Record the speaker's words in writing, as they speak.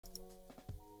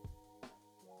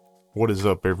What is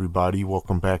up, everybody?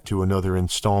 Welcome back to another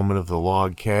installment of the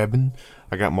Log Cabin.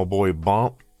 I got my boy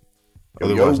Bomp, Yo,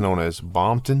 otherwise yo. known as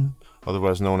Bompton,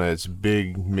 otherwise known as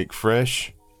Big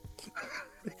McFresh.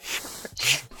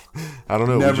 I don't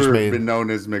know, we just Never made... been known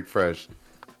as McFresh.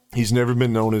 He's never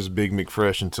been known as Big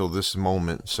McFresh until this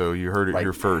moment, so you heard it Right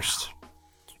here now. first.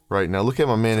 Right now, look at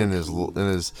my man in his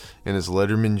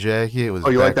Letterman jacket with Oh,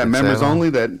 his you like that backwards members hat on. only?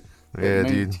 That Yeah,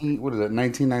 dude.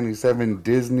 1997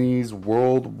 Disney's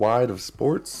Worldwide of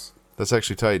Sports. That's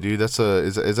actually tight, dude. Is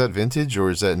that vintage or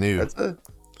is that new? That's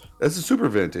a super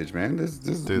vintage, man. This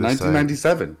is Dude, that's tight.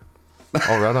 1997.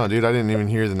 Oh, right on, dude. I didn't even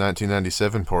hear the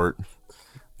 1997 part.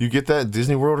 You get that at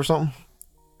Disney World or something?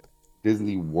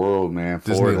 Disney World, man.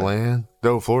 Florida. Disneyland?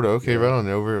 Oh, Florida. Okay, Yeah. right on.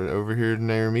 Over here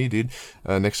near me, dude.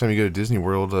 Next time you go to Disney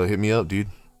World, hit me up, dude.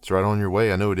 It's right on your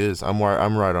way. I know it is. I'm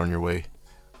right on your way.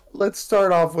 Let's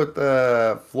start off with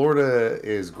Florida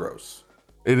is gross.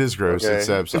 It is gross. Okay.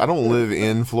 It's I don't live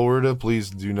in Florida. Please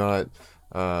do not.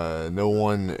 No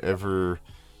one ever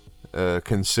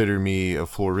consider me a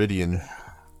Floridian.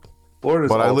 Florida's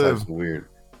But all types of weird.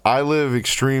 I live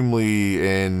extremely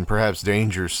and perhaps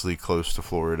dangerously close to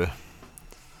Florida.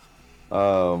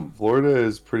 Florida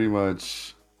is pretty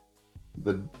much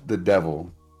the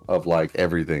devil of like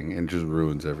everything and just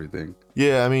ruins everything.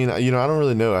 Yeah, I mean, I don't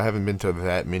really know. I haven't been to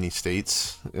that many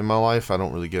states in my life. I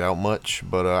don't really get out much,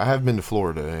 but I have been to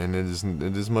Florida, and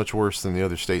it is much worse than the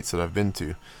other states that I've been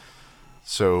to.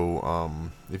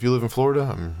 So, if you live in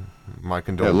Florida, my Yeah,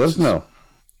 condolences. let us know.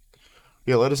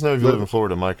 Yeah, let us know if you live in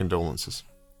Florida. My condolences.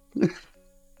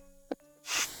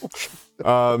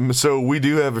 So we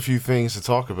do have a few things to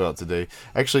talk about today.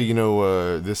 Actually,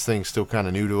 this thing's still kind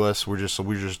of new to us. We're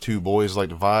just two boys like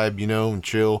to vibe, and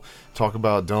chill, talk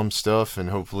about dumb stuff, and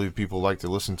hopefully people like to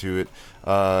listen to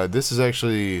it. This is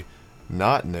actually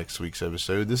not next week's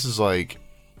episode. This is like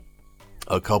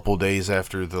a couple days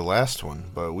after the last one,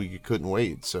 but we couldn't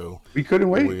wait. So We couldn't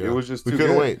wait. It was just we too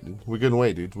couldn't good. wait. We couldn't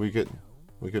wait, dude. We couldn't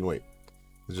wait.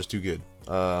 It was just too good.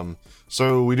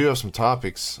 So we do have some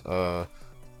topics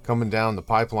coming down the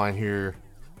pipeline here.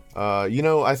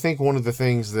 I think one of the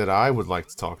things that I would like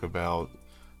to talk about,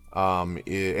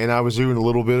 and I was doing a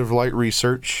little bit of light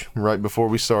research right before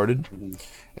we started,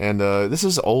 and this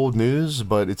is old news,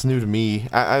 but it's new to me.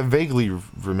 I vaguely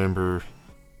remember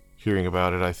hearing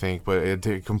about it, I think, but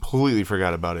I completely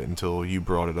forgot about it until you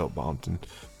brought it up, Bompton.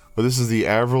 But this is the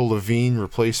Avril Lavigne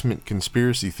replacement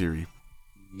conspiracy theory.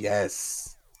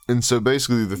 Yes. And so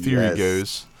basically the theory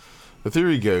Yes.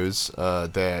 goes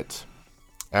that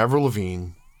Avril Lavigne,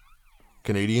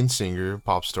 Canadian singer,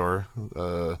 pop star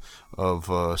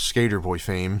of Skater Boy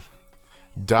fame,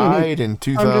 died in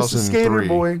I'm just a skater 2003.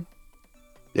 boy.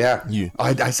 Yeah. You.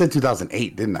 I said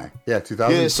 2008, didn't I? Yeah,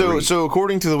 2003. Yeah, so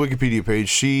according to the Wikipedia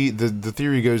page, the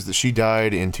theory goes that she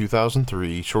died in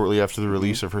 2003, shortly after the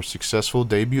release of her successful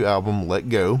debut album Let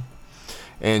Go.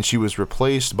 And she was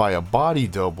replaced by a body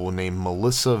double named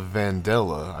Melissa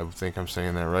Vandella. I think I'm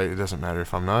saying that right. It doesn't matter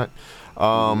if I'm not.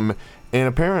 And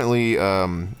apparently,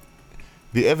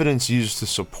 the evidence used to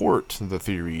support the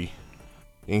theory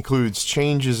includes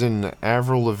changes in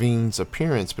Avril Lavigne's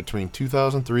appearance between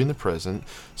 2003 and the present,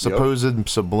 supposed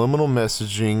subliminal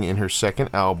messaging in her second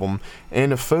album,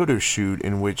 and a photo shoot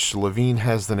in which Lavigne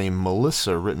has the name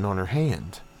Melissa written on her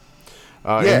hand.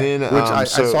 Yeah, And then, which I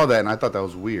saw that and I thought that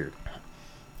was weird.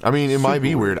 I mean, it might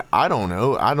be Super weird. I don't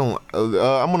know. I'm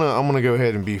gonna go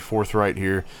ahead and be forthright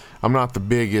here. I'm not the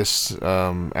biggest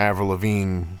Avril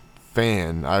Lavigne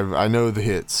fan. I know the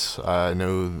hits.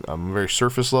 I'm a very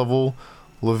surface level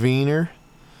Lavigner.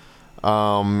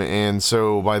 And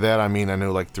so by that I mean I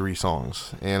know like 3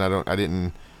 songs, and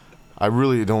I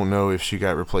really don't know if she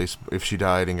got replaced, if she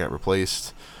died and got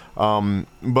replaced.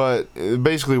 But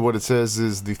basically what it says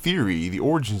is the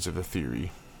origins of the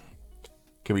theory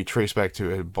can be traced back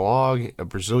to a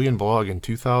Brazilian blog in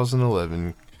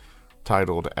 2011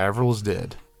 titled Avril is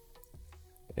Dead.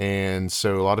 And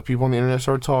so a lot of people on the internet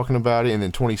started talking about it, and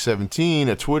in 2017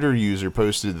 a Twitter user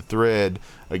posted the thread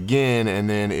again, and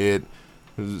then it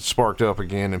sparked up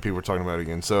again and people were talking about it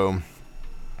again. So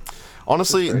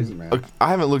honestly, Crazy, man. I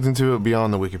haven't looked into it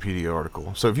beyond the Wikipedia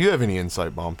article. So if you have any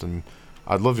insight, Bompton,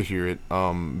 I'd love to hear it.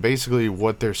 Basically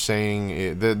what they're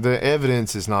saying, the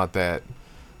evidence is not that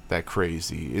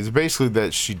crazy. It's basically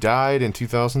that she died in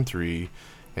 2003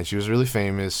 and she was really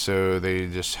famous, so they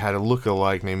just had a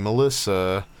look-alike named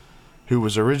Melissa who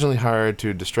was originally hired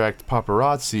to distract the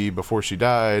paparazzi before she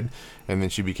died, and then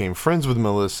she became friends with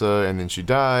Melissa, and then she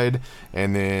died,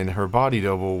 and then her body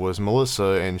double was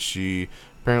Melissa, and she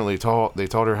apparently taught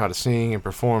her how to sing and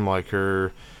perform like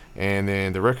her, and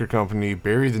then the record company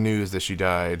buried the news that she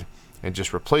died and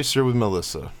just replaced her with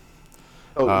Melissa.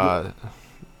 Oh,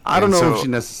 I don't And know if so she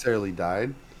necessarily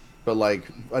died, but like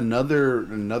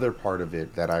another part of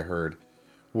it that I heard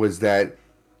was that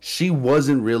she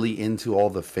wasn't really into all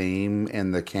the fame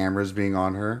and the cameras being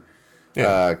on her.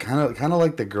 yeah, Kind of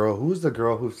like the girl. Who was the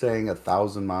girl who sang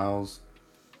 1,000 miles?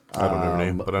 I don't know her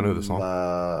name, but I know the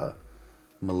song.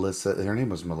 Melissa. Her name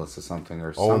was Melissa something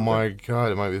or Oh something. my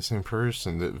god, it might be the same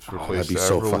person that Oh, that'd replaced be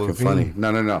so Avril fucking funny.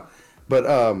 Lavigne. No.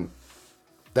 But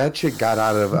that chick got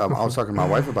out of. I was talking to my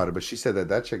wife about it, but she said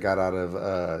that chick got out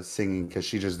of singing because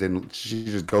she just didn't. She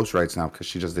just ghostwrites now because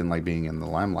she just didn't like being in the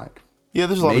limelight. Yeah,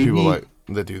 there's a lot of people Maybe, like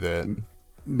that do that.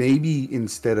 maybe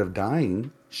instead of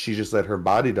dying, she just let her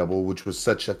body double, which was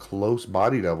such a close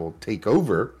body double, take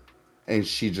over, and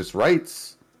she just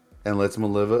writes and lets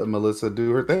Melissa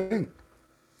do her thing.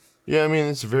 Yeah, I mean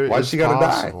Why'd it's she gotta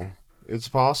die? possible. It's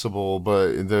possible,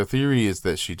 but the theory is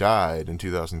that she died in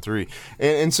 2003.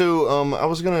 And so I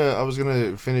was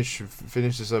gonna finish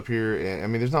this up here. And, I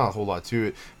mean, there's not a whole lot to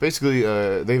it. Basically,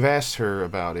 they've asked her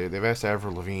about it. They've asked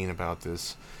Avril Lavigne about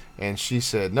this, and she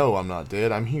said, "No, I'm not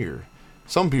dead. I'm here."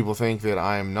 Some people think that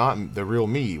I am not the real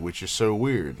me, which is so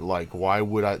weird. Like, why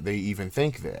would they even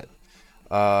think that?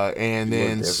 Uh, and She looked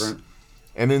then different.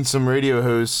 and then some radio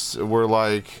hosts were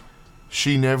like,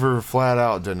 she never flat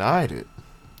out denied it.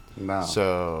 No,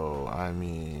 So, I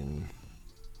mean,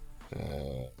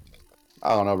 I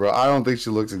don't know, bro. I don't think she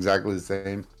looks exactly the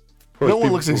same. Of course, no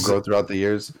one looks. people grow throughout the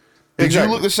years. Did you look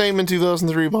Exactly. the same in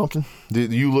 2003, Bumpton?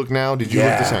 Did you look now? Did you look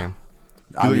the Yeah. same?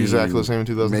 I You look exactly the mean, same in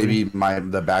 2003? maybe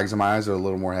the bags of my eyes are a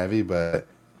little more heavy, but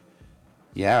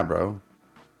yeah, bro.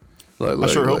 I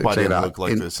sure hope I Check it didn't out. look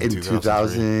like this in In 2003.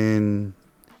 2000,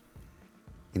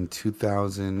 in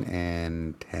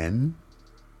 2010,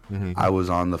 Mm-hmm. I was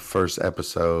on the first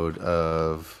episode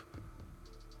of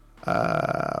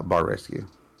Bar Rescue.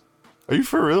 Are you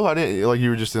for real? I didn't, like, you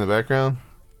were just in the background?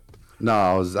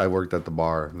 No, I worked at the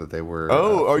bar that they were.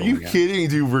 Oh, are you filming at. kidding?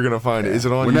 Dude, we're going to find it. Is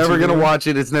it on We're YouTube? never gonna anywhere? watch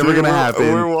it. It's never Dude, gonna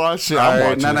happen. We're watching. All I'm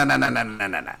right,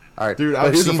 watching. no. All right, Dude, but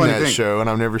I've here's the seen funny that thing. show, and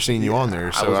I've never seen you on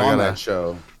there. So I was I on gotta. that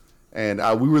show, and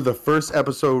we were the first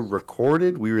episode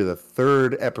recorded. We were the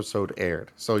third episode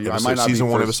aired. So I might not Season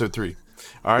be 1, first. episode 3.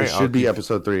 All right, It should be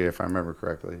episode 3 if I remember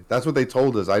correctly. That's what they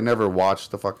told us. I never watched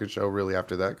the fucking show really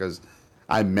after that because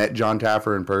I met John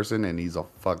Taffer in person and he's a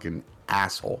fucking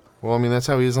asshole. Well, I mean, that's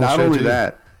how he is on the Not show only too.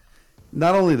 that,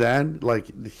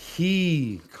 like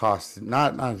he cost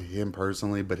not him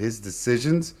personally, but his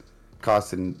decisions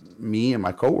costing me and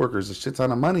my coworkers a shit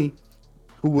ton of money.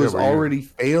 Who was but you- already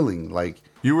failing? Like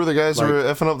You were the guys who Like- were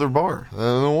effing up their bar.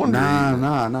 No wonder.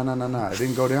 nah. It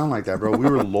didn't go down like that, bro. We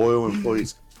were loyal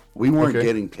employees. We weren't Okay.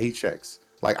 getting paychecks.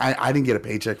 Like I didn't get a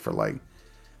paycheck for like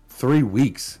 3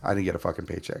 weeks. I didn't get a fucking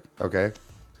paycheck. Okay.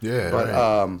 Yeah. But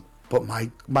right. but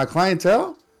my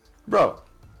clientele, bro.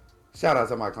 Shout out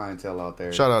to my clientele out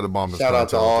there. Shout out to Bombas. Shout out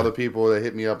to clientele. all the people that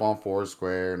hit me up on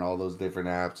Foursquare and all those different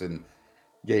apps and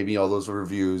gave me all those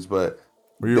reviews. But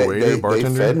Were you a waiter, they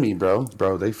bartender? fed me, bro.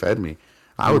 Bro, they fed me.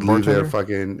 I You would were a leave there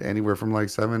bartender? fucking anywhere from like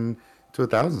 7 to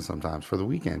 1,000 sometimes for the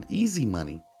weekend. Easy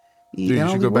money. Dude, you I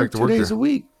should only go back work to 2 work days there. a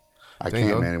week. I Dang,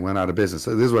 can't, dog. man. It went out of business.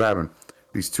 So this is what happened.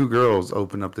 These 2 girls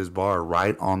opened up this bar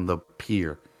right on the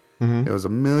pier. Mm-hmm. It was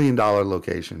 $1 million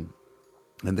location,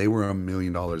 and they were $1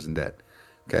 million in debt.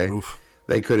 Okay, Oof.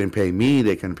 they couldn't pay me.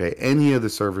 They couldn't pay any of the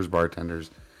servers,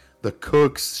 bartenders, the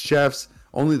cooks, chefs.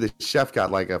 Only the chef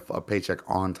got like a paycheck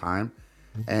on time,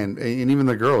 and even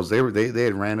the girls. They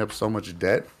had ran up so much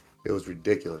debt. It was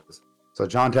ridiculous. So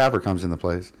John Tapper comes in the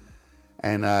place,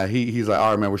 and he's like, "All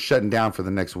right, man, we're shutting down for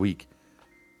the next week."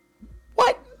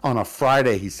 What? On a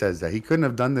Friday, he says that. He couldn't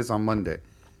have done this on Monday.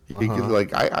 He could,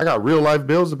 like, I got real life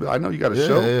bills. I know you got a Yeah,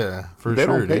 show. yeah, for They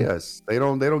sure. don't pay dude. us. They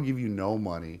don't give you no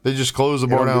money. They just closed the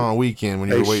They bar don't down do- on a weekend when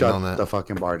They you were waiting shut on that. the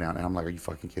fucking bar down, and I'm like, are you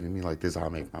fucking kidding me? Like, this is how I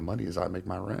make my money. This is how I make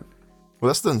my rent.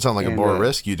 Well, that doesn't sound like a And, bar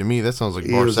rescue to me. That sounds like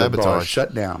It bar was a bar sabotage.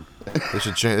 shut down. They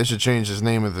should change. They should change this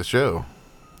name of the show.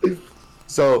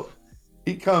 So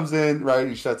he comes in, right?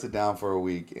 He shuts it down for a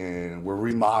week, and we're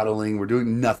remodeling. We're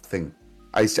doing nothing.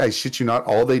 I shit you not.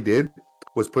 All they did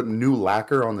was put new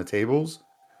lacquer on the tables,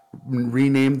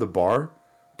 rename the bar,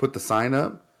 put the sign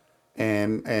up,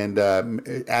 and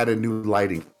added new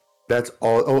lighting. That's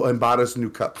all. Oh, and bought us new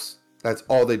cups. That's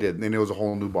all they did. And it was a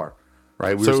whole new bar,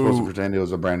 right? We were So- supposed to pretend it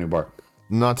was a brand new bar.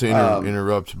 Not to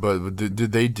interrupt, but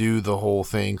did they do the whole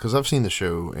thing? Because I've seen the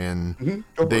show, and Go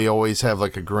for they always have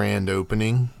like a grand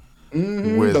opening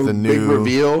with the big new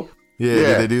reveal. Yeah, Yeah.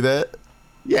 did they do that?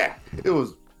 Yeah, it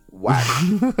was whack.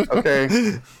 Okay,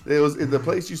 the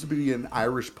place used to be an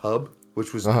Irish pub,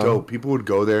 which was dope. People would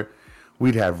go there.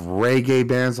 We'd have reggae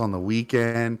bands on the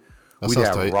weekend. That We'd sounds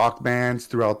have tight. rock bands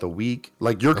throughout the week.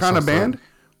 Like your That kind of sounds band tight.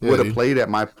 Yeah, would have dude. played at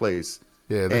my place,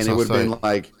 Yeah, that and it sounds would have been tight.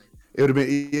 like it would have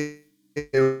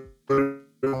been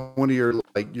one of your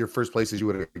like your first places you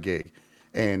would have a gig,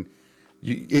 and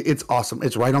it's awesome.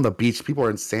 It's right on the beach. People are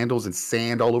in sandals and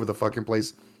sand all over the fucking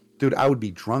place, dude. I would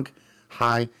be drunk,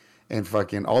 high, and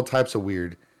fucking all types of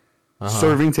weird. Uh-huh.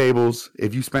 Serving tables.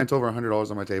 If you spent over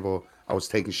 $100 on my table, I was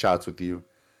taking shots with you.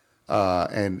 I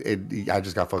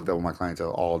just got fucked up with my clientele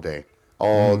all day.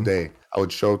 All Mm-hmm. day. I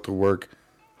would show up to work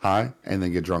high and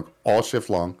then get drunk all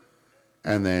shift long.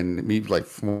 And then me, like,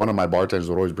 one of my bartenders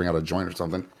would always bring out a joint or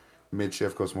something. Mid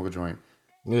shift, go smoke a joint.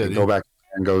 Yeah, And go dude. back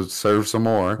and go serve some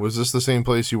more. Was this the same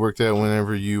place you worked at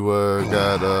whenever you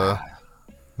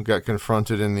got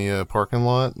confronted in the parking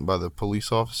lot by the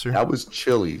police officer? That was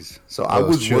Chili's. So I Oh,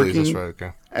 that's was Chili's. That's working right.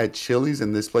 Okay. at Chili's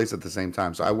and this place at the same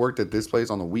time. So I worked at this place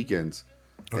on the weekends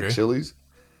at Okay. Chili's.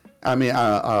 I mean,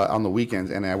 on the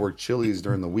weekends, and I worked Chili's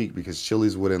during the week because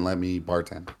Chili's wouldn't let me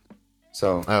bartend.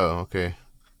 So Oh, okay.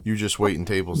 You just waiting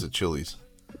tables at Chili's.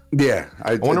 yeah,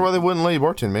 I wonder why they wouldn't let you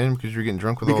bartend, man. Because you're getting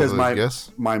drunk with because all the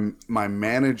guests. my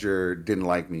manager didn't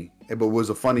like me. But it was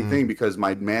a funny thing because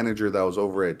my manager that was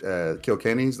over at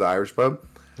Kilkenny's, the Irish pub,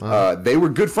 they were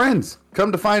good friends.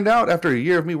 Come to find out, after a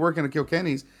year of me working at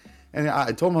Kilkenny's, and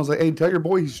I told him, I was like, "Hey, tell your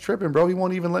boy he's tripping, bro. He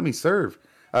won't even let me serve."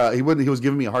 He wouldn't. He was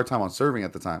giving me a hard time on serving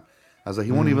at the time. I was like,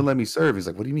 "He won't even let me serve." He's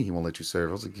like, "What do you mean he won't let you serve?"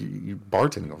 I was like, "You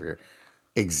bartending over here."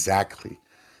 Exactly.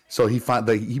 So he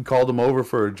called him over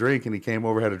for a drink, and he came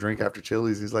over, had a drink after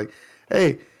Chili's. He's like,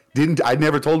 "Hey, I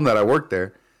never told him that I worked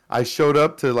there. I showed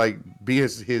up to like be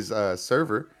his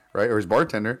server, right, or his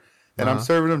bartender, and I'm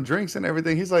serving him drinks and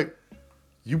everything." He's like,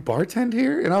 "You bartend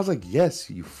here?" And I was like, "Yes,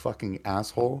 you fucking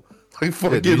asshole! Like,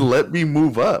 fucking let me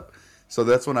move up." So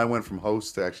that's when I went from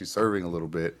host to actually serving a little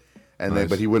bit, and then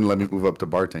but he wouldn't let me move up to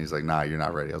bartend. He's like, "Nah, you're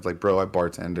not ready." I was like, "Bro, I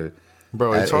bartender."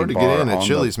 Bro, it's hard to get in at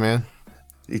Chili's, man.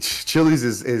 Chili's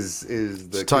is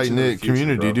the tight knit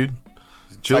community, dude.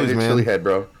 Chili's, man. Chili head,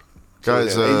 bro.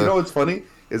 Guys, hey, you know what's funny?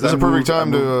 This is a perfect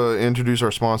time to introduce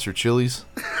our sponsor, Chili's.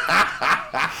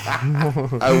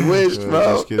 I wish,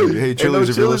 bro. Just kidding. Hey, Chili's,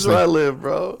 if you're listening. Where I live,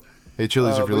 bro. Hey,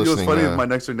 Chili's, if you're listening. What's funny is my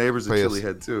next door neighbor's a chili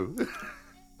head too.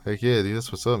 Heck yeah, dude.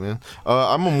 That's what's up, man.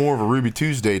 I'm more of a Ruby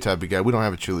Tuesday type of guy. We don't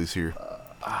have a Chili's here.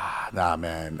 Nah,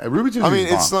 man. Ruby Tuesdays. I mean,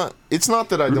 it's not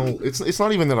that I don't. It's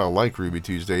not even that I like Ruby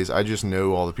Tuesdays. I just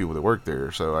know all the people that work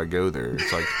there, so I go there.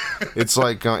 It's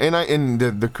like, and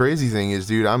the crazy thing is,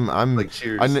 dude, I'm like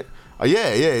Cheers. Yeah,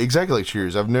 exactly like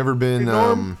Cheers. I've never been.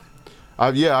 Norm?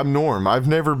 I'm Norm. I've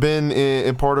never been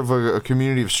in part of a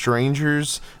community of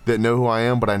strangers that know who I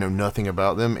am, but I know nothing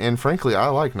about them. And frankly, I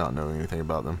like not knowing anything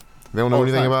about them. They don't know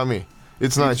anything about me.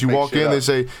 It's nice. You walk in, they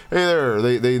say, "Hey there."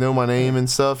 They know my name and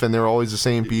stuff, and they're always the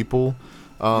same people.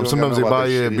 Sometimes they buy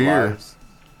you a beer. Lives.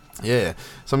 Yeah.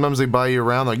 Sometimes they buy you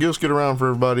around. Like, let's get around for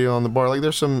everybody on the bar. Like,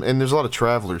 there's a lot of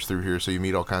travelers through here, so you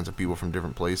meet all kinds of people from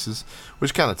different places, which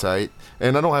is kind of tight.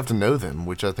 And I don't have to know them,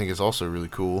 which I think is also really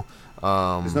cool.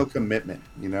 There's no commitment,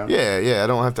 you know. Yeah. I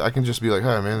don't have to. I can just be like,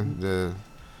 "Hi, man.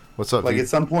 What's up?" Like dude? at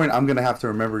some point, I'm gonna have to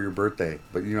remember your birthday,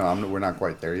 but you know, we're not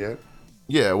quite there yet.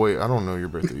 Yeah, wait, I don't know your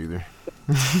birthday either.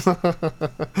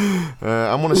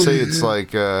 I'm gonna say it's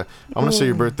like I'm gonna say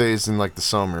your birthday is in like the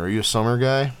summer. Are you a summer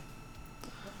guy?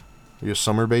 Are you a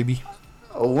summer baby?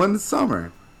 Oh, when's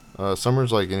summer?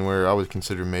 Summer's like anywhere I would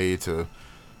consider May to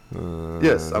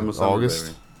Yes, I'm a summer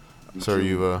August. baby. So are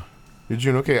you you're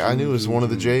June? Okay, I knew it was one of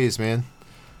the J's, man.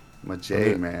 I'm a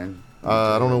J, man.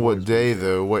 I don't know what day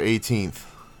though. What 18th?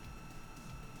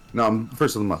 No, I'm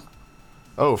first of the month.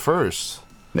 Oh, first.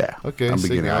 Yeah. Okay, I'm sick,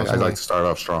 beginning. man. I like to start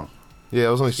off strong. Yeah, I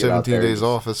was only Get out 17 there days and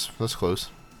off. That's close.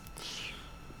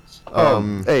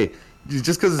 Hey,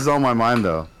 just because it's on my mind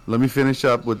though, let me finish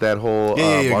up with that whole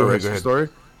bar rescue story.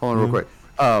 Hold on, real quick.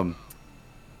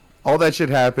 All that shit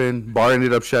happened. Bar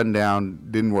ended up shutting down.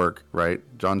 Didn't work. Right.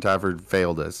 John Tafford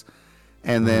failed us.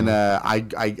 And then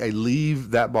I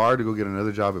leave that bar to go get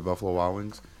another job at Buffalo Wild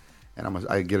Wings, and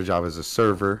I get a job as a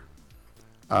server.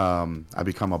 I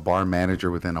become a bar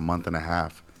manager within a month and a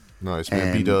half. Nice,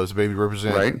 man. B-Dubs, baby,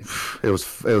 represent. Right? It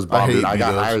was bomb. I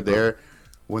got B-Dubs, hired there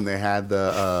when they had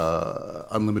the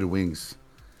unlimited wings.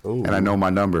 Ooh. And I know my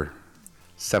number.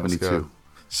 72.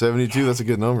 72, that's a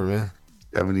good number, man.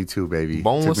 72, baby.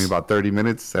 Boneless? Took me about 30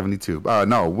 minutes. 72. Bone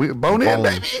in, baby.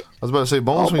 I was about to say,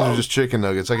 boneless wings are just chicken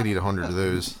nuggets. I could eat 100 of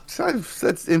those.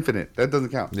 That's infinite. That doesn't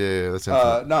count. Yeah, that's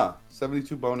infinite. No,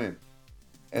 72 bone in.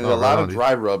 And a lot of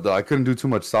dry rub, though. I couldn't do too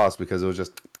much sauce because it was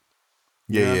just...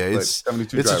 Yeah. It's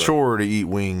a chore to eat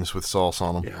wings with sauce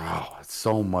on them. Yeah, it's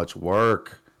so much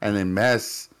work. And then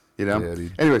mess, you know? Yeah,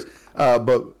 dude. Anyways,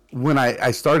 but when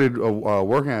I started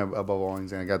working at Buffalo Wild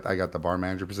Wings and I got the bar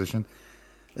manager position.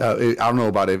 I don't know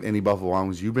about any Buffalo Wild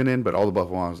Wings you've been in, but all the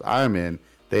Buffalo Wild Wings I'm in,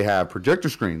 they have projector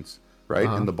screens right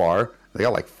in the bar. They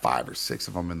got like 5 or 6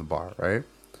 of them in the bar, right?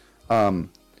 And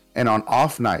on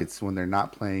off nights when they're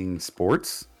not playing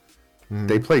sports,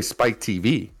 they play Spike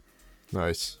TV.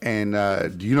 Nice. And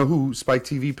do you know who Spike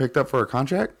TV picked up for a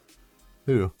contract?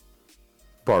 Who?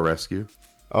 Bar Rescue.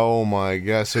 Oh my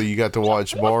god! So you got to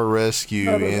watch Bar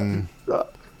Rescue in.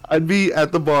 I'd be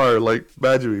at the bar, like,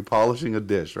 imagine me polishing a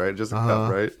dish, right? Just a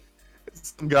cup, right?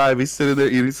 Some guy be sitting there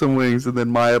eating some wings, and then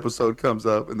my episode comes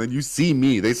up, and then you see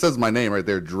me. They says my name right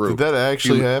there, Drew. Did that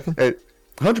actually happen?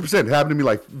 100% happened to me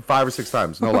like 5 or 6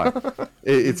 times. No lie.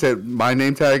 It said my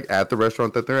name tag at the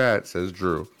restaurant that they're at says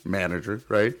Drew, manager,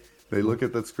 right? They look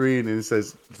at the screen and it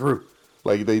says Drew.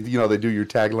 Like they do your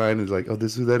tagline and it's like, oh,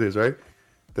 this is who that is, right?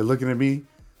 They're looking at me.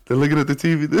 They're looking at the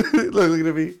TV. They're looking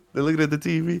at me. They're looking at the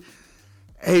TV.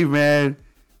 Hey, man,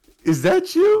 is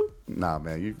that you? Nah,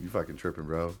 man, you fucking tripping,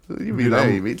 bro. You mean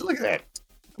that? Look at that.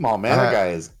 Come on, man. That guy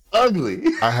is ugly.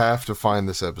 I have to find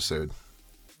this episode.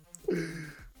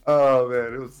 Oh,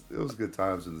 man, it was good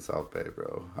times in the South Bay,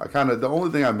 bro. The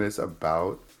only thing I miss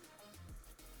about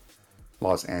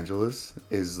Los Angeles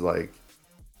is like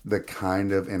the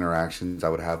kind of interactions I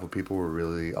would have with people were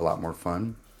really a lot more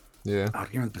fun. Yeah. Out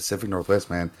here in the Pacific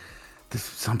Northwest, man,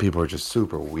 some people are just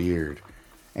super weird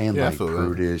and like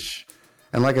prudish.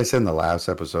 And like I said in the last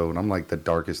episode, I'm like the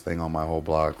darkest thing on my whole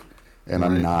block, and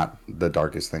I'm not the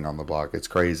darkest thing on the block. It's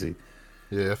crazy.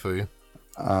 Yeah, I feel you.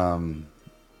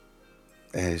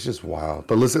 It's just wild.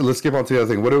 But let's skip on to the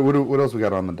other thing. What else we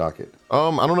got on the docket? I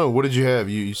don't know. What did you have?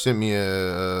 You sent me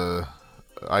a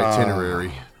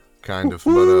itinerary, kind of.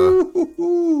 But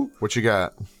what you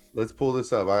got? Let's pull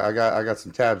this up. I got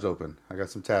some tabs open.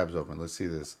 Let's see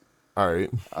this. All right.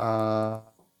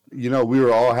 We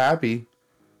were all happy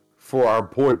for our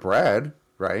boy Brad,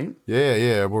 right?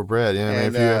 Yeah, we're Brad. Yeah,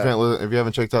 and, if you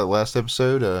haven't checked out the last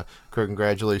episode,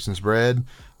 congratulations, Brad.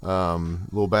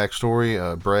 Little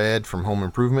backstory: Brad from Home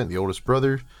Improvement, the oldest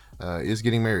brother, is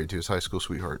getting married to his high school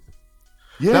sweetheart.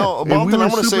 Yeah. Now, Balton, I'm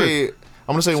gonna say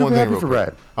one thing real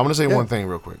quick. I'm gonna say one thing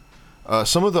real quick.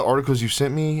 Some of the articles you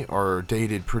sent me are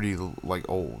dated pretty like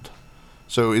old.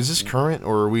 So is this current,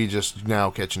 or are we just now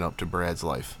catching up to Brad's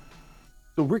life?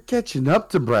 So we're catching up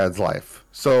to Brad's life.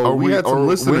 So we had some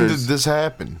listeners. When did this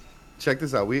happen? Check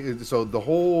this out. The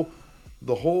whole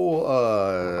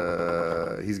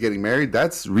he's getting married.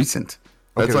 That's recent.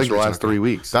 That's like the last 3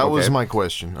 weeks. That was my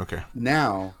question. Okay.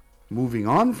 Now, moving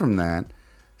on from that,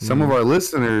 some of our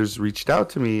listeners reached out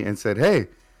to me and said, "Hey,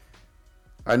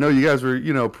 I know you guys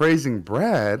were, praising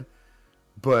Brad,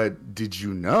 but did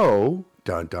you know,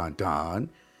 dun dun dun,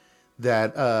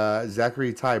 that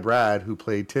Zachary Ty Brad, who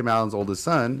played Tim Allen's oldest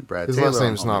son, Brad his Taylor, last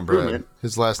name's not Brad.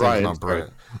 His last name's not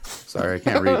Brad. Sorry, I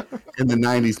can't read. In the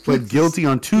 90s, pled guilty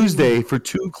on Tuesday for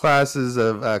 2 classes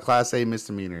of Class A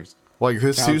misdemeanors. Like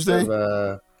this Tuesday?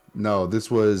 No, this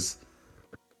was...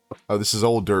 Oh, this is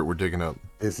old dirt we're digging up.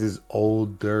 This is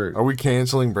old dirt. Are we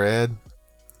canceling Brad?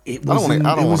 It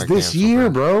was this year,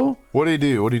 bro. What did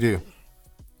he do?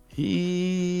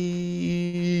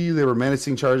 They were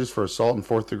menacing charges for assault in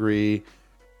 4th degree,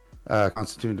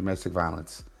 constituting domestic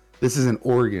violence. This is in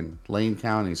Oregon, Lane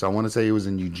County. So I want to say it was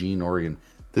in Eugene, Oregon.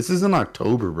 This is in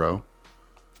October, bro.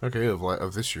 Okay,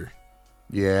 of this year.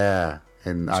 Yeah,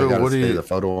 and so I gotta say the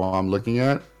photo I'm looking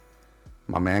at,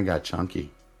 my man got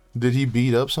chunky. Did he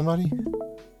beat up somebody?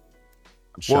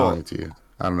 I'm showing it to you.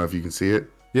 I don't know if you can see it.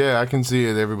 Yeah, I can see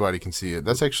it. Everybody can see it.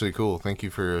 That's actually cool. Thank you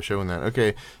for showing that.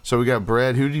 Okay, so we got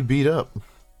Brad. Who did he beat up?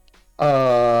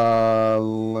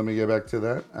 Let me get back to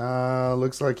that.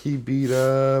 Looks like he beat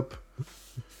up.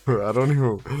 I don't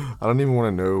even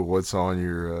want to know what's on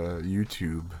your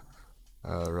YouTube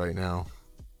right now.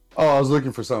 Oh, I was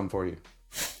looking for something for you.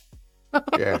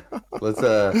 Yeah, let's.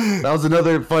 That was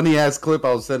another funny ass clip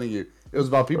I was sending you. It was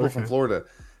about people from Florida.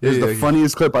 It was the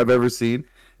funniest clip I've ever seen.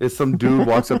 It's some dude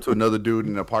walks up to another dude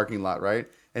in a parking lot, right?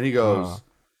 And he goes,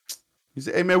 he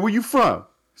said, "Hey man, where you from?"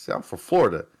 He said, "I'm from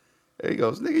Florida." And he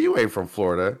goes, "Nigga, you ain't from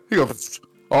Florida." He goes,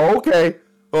 "Oh, okay.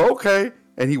 Oh, okay."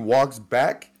 And he walks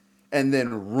back and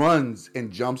then runs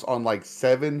and jumps on like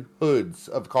 7 hoods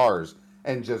of cars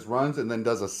and just runs and then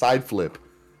does a side flip.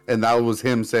 And that was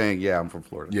him saying, "Yeah, I'm from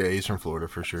Florida." Yeah, he's from Florida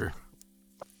for sure.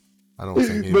 I don't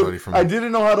think anybody from... I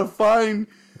didn't know how to find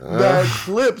that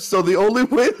clip, so the only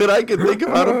way that I could think of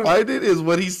how to find it is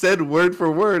what he said word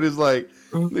for word is like,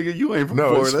 "Nigga, you ain't from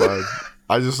Florida." It's fine.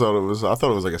 I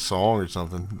thought it was like a song or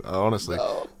something, honestly.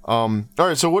 All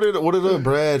right. So what did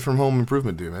Brad from Home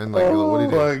Improvement do, man? Like, what did Oh he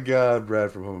do? my God,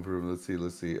 Brad from Home Improvement.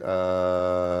 Let's see.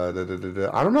 I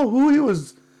don't know who he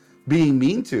was being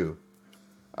mean to.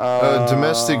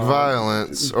 Domestic Uh,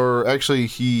 violence, or actually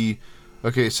he.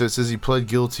 Okay, so it says he pled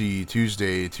guilty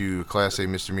Tuesday to Class A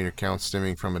misdemeanor count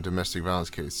stemming from a domestic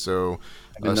violence case. So,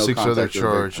 no 6 other contact with the victim.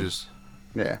 charges.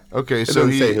 Yeah. Okay, It so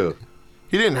doesn't say who.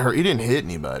 he didn't hurt. He didn't hit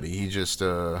anybody. He just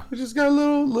He just got a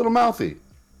little mouthy,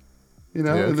 Yeah,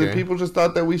 and then okay. people just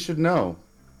thought that we should know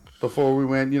before we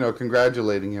went,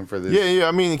 congratulating him for this. Yeah.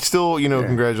 I mean, still, Yeah.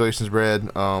 congratulations, Brad.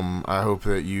 I hope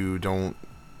that you don't.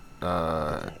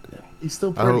 He's still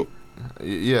I pretty. hope.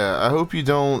 Yeah, I hope you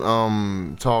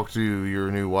don't talk to your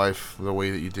new wife the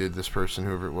way that you did this person,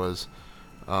 whoever it was.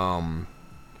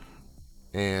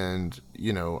 And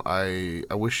I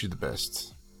wish you the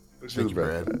best. Thank you,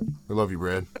 Brad. We love you,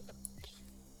 Brad.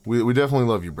 We definitely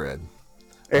love you, Brad.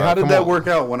 Hey, how did come that on. work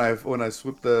out when I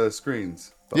swapped the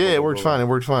screens? Yeah, it worked fine. It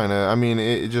worked fine. I mean,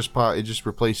 it just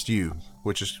replaced you,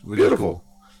 which is Beautiful. cool.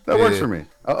 That Yeah. works for me.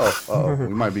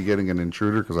 We might be getting an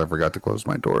intruder because I forgot to close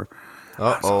my door.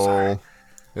 I'm so sorry.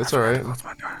 It's I all forgot right. to close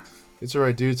my door. It's all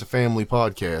right, dude. It's a family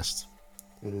podcast.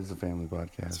 It is a family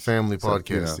podcast. It's a family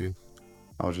podcast, dude.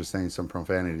 I was just saying some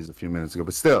profanities a few minutes ago,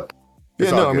 but still. Yeah,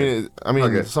 it's no, all I good. mean,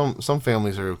 Okay. some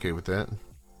families are okay with that.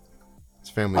 It's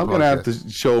a family. I'm podcast. gonna have to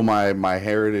show my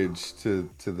heritage to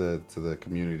the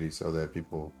community so that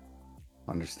people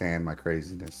understand my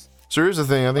craziness. So here's the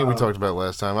thing. I think we talked about it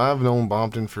last time. I've known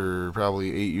Bompton for probably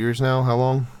 8 years now. How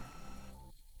long?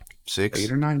 6.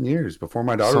 8 or 9 years before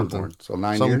my daughter was born. So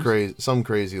 9 years. Something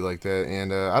crazy like that.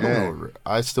 And I don't Yeah. know.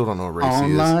 I still don't know what race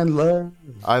he is. Online love.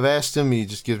 I've asked him. He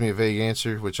just gives me a vague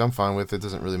answer, which I'm fine with. It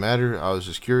doesn't really matter. I was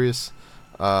just curious.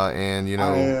 And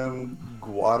I am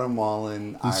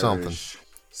Guatemalan, He's Irish,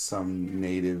 some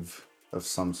native of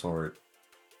some sort.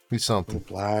 he's something. Little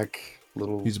black,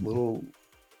 He's- little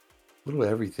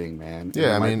everything, man.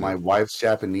 Yeah, And I mean- my wife's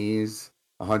Japanese,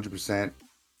 100%.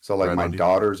 So like Right my on, dude.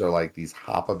 daughters are like these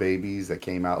Hapa babies that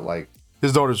came out like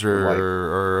His daughters Like-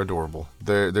 are adorable.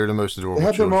 They're the most adorable. they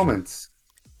have their children. moments.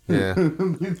 Yeah.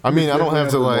 I mean, I don't have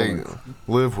to like moments.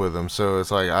 live with them, so it's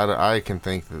like I can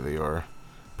think that they are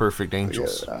perfect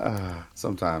angels.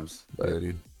 Sometimes. Yeah, But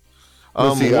dude.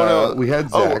 let's see, what else? we had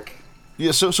Oh, Zach.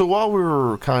 Yeah, so while we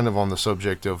were kind of on the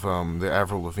subject of the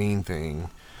Avril Lavigne thing,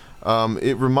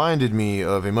 it reminded me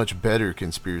of a much better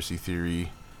conspiracy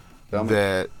theory Tell me.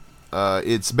 that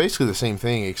it's basically the same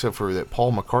thing except for that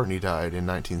Paul McCartney died in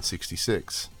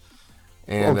 1966.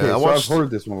 And Okay, I so watched, I've heard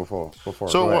this one before. so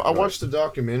Go ahead, I go ahead. watched a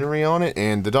documentary on it,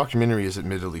 and the documentary is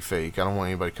admittedly fake. I don't want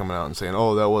anybody coming out and saying,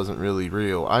 "Oh, that wasn't really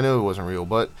real." I know it wasn't real,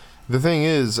 but the thing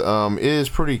is, it is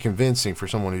pretty convincing for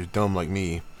someone who's dumb like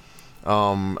me.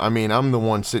 I mean, I'm the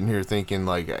one sitting here thinking,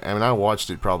 like, I mean, I watched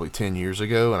it probably 10 years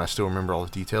ago, and I still remember all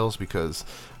the details because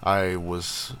I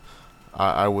was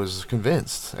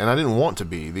convinced, and I didn't want to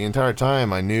be. The entire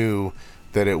time, I knew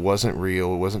that it wasn't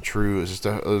real, it wasn't true.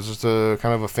 It was just a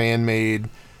kind of a fan-made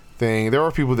thing. There are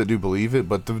people that do believe it,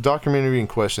 but the documentary in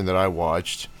question that I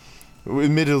watched,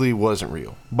 admittedly, wasn't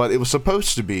real. But it was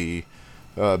supposed to be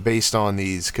based on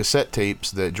these cassette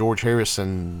tapes that George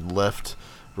Harrison left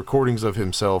recordings of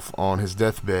himself on his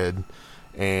deathbed,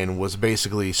 and was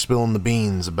basically spilling the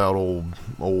beans about old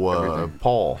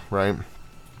Paul, right?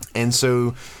 And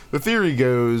so the theory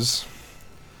goes,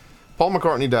 Paul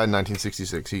McCartney died in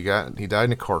 1966. He died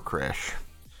in a car crash,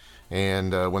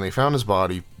 and when they found his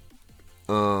body,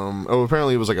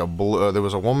 apparently it was like there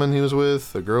was a woman he was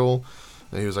with, a girl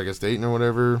that he was, I guess, dating or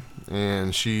whatever,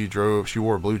 and she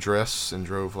wore a blue dress and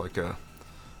drove like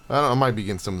I might be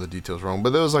getting some of the details wrong, but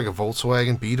there was like a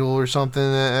Volkswagen Beetle or something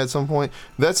at some point.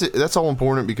 That's it. That's all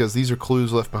important because these are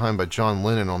clues left behind by John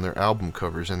Lennon on their album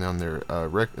covers and on their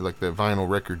like the vinyl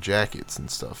record jackets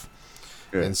and stuff.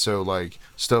 Yeah. And so, like,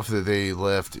 stuff that they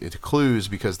left into clues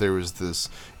because there was this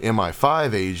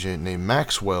MI5 agent named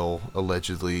Maxwell,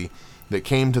 allegedly, that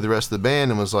came to the rest of the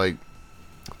band and was like,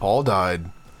 Paul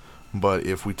died, but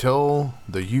if we tell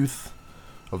the youth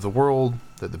of the world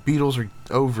that the Beatles are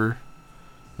over,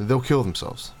 they'll kill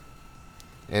themselves.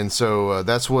 And so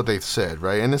that's what they said,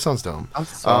 right? And it sounds dumb. How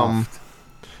soft.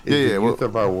 yeah, Is yeah, the well- youth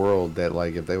of our world that,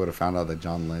 like, if they would have found out that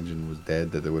John Legend was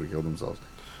dead, that they would have killed themselves.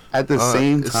 At the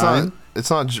same time, it's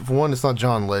not for one. It's not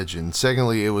John Legend.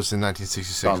 Secondly, it was in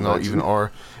 1966. John Not Legend. even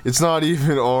our. It's not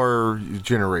even our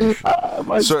generation.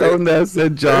 my So- stone ass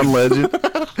said John Legend.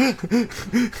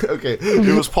 Okay,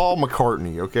 it was Paul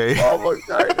McCartney. Okay, Oh my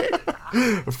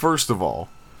God. first of all,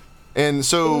 and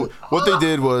so what they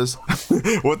did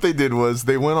was,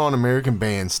 they went on American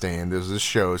Bandstand. There's this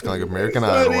show. It's kind of like American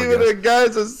Not Idol. I even guess. a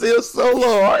guy's a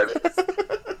solo artist.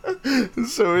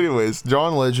 So, anyways,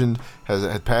 John Legend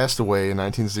had passed away in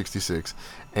 1966,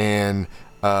 and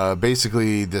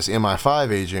basically this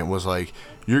MI5 agent was like,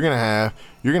 you're gonna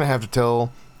have to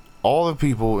tell all the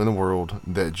people in the world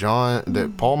that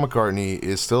Paul McCartney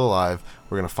is still alive.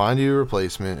 We're gonna find you a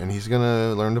replacement, and he's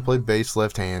gonna learn to play bass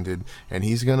left-handed, and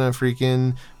he's gonna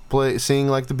freaking sing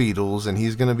like the Beatles, and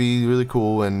he's gonna be really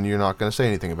cool, and you're not gonna say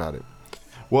anything about it.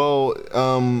 Well,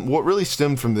 what really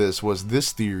stemmed from this was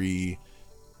this theory.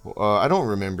 I don't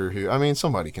remember who. I mean,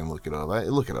 somebody can look it up.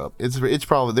 Look it up. It's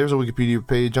probably, there's a Wikipedia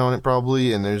page on it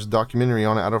probably, and there's a documentary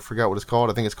on it. I don't forget what it's called.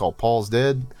 I think it's called Paul's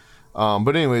Dead.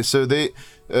 But anyway, so they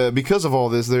because of all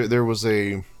this, there was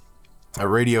a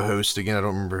radio host, again, I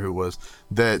don't remember who it was,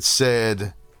 that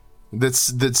said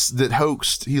that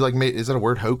hoaxed. He like made, is that a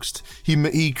word, hoaxed?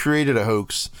 He created a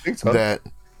hoax. I think so. That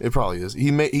it probably is.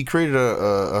 He created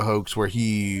a hoax where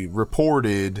he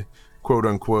reported, quote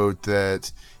unquote,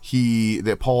 that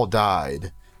Paul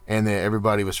died, and that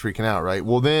everybody was freaking out, right?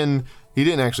 Well, then he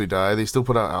didn't actually die. They still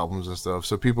put out albums and stuff,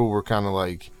 so people were kind of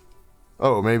like,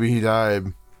 oh, maybe he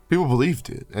died. People believed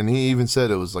it, and he even said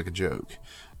it was like a joke.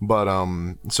 But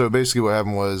so basically what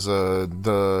happened was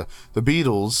the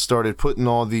Beatles started putting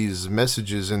all these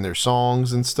messages in their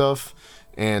songs and stuff,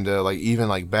 and like even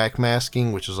like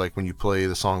backmasking, which is like when you play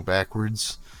the song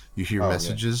backwards, you hear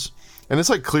messages. Yeah. And it's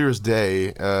like clear as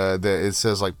day that it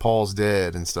says like Paul's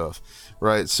dead and stuff,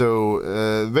 right?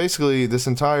 So basically this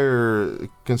entire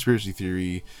conspiracy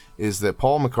theory is that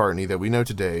Paul McCartney that we know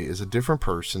today is a different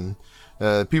person.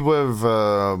 People have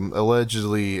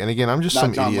allegedly, and again, I'm just not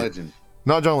some John idiot. Legend.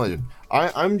 Not John Legend.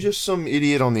 I'm just some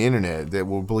idiot on the internet that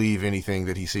will believe anything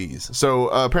that he sees. So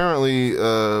apparently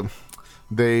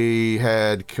they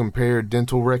had compared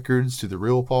dental records to the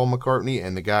real Paul McCartney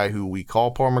and the guy who we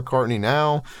call Paul McCartney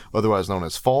now, otherwise known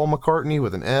as Fall McCartney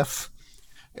with an F.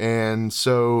 And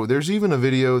so there's even a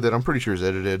video that I'm pretty sure is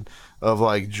edited of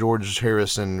like George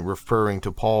Harrison referring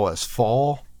to Paul as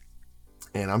Fall.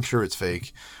 And I'm sure it's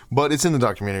fake, but it's in the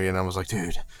documentary. And I was like,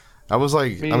 dude, I was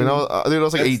like 18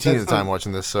 at the time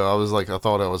watching this. So I was like, I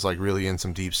thought I was like really in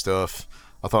some deep stuff.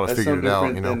 I thought I figured it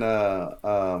out, you know.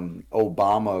 Than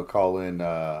Obama calling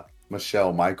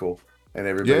Michelle Michael, and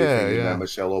everybody thinking that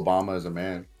Michelle Obama is a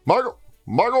man. Michael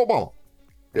Obama,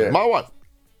 my wife.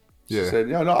 She said,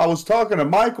 no, I was talking to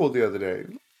Michael the other day.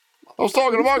 I was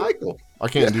talking to Michael. I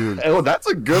can't do it. Oh, that's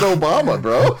a good Obama,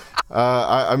 bro.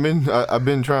 I've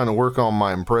been trying to work on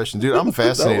my impression, dude. I'm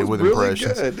fascinated with really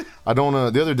impressions. Good. I don't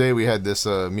know. The other day we had this.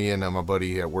 Me and my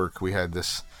buddy at work, we had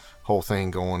this whole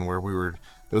thing going where we were.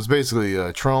 It was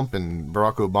basically Trump and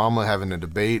Barack Obama having a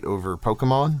debate over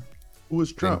Pokemon. Who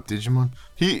was Trump? Digimon.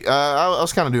 I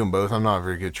was kind of doing both. I'm not a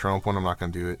very good Trump one. I'm not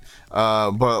going to do it.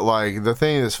 But like the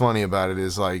thing that's funny about it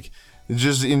is like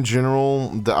just in general,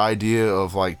 the idea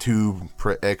of like two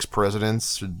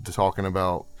ex-presidents talking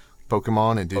about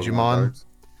Pokemon and Digimon.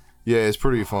 Yeah, it's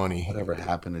pretty funny. Whatever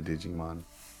happened to Digimon?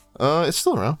 It's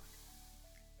still around.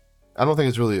 I don't think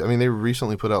it's really. I mean, they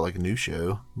recently put out like a new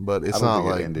show, but it's not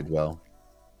like it ended well.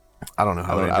 I don't know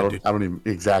how it ended. I don't even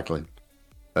exactly.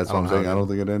 That's what I'm saying. I don't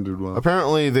think it ended well.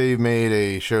 Apparently, they made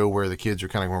a show where the kids are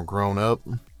kind of more grown up,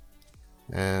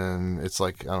 and it's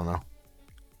like I don't know.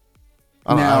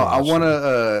 I want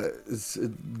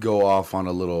to go off on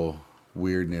a little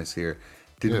weirdness here.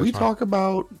 Did we talk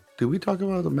about the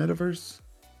metaverse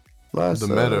last? The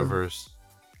metaverse.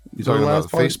 You talking about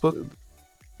Facebook?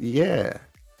 Yeah.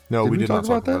 No, we did not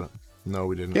talk about it. No,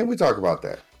 we didn't. Can we talk about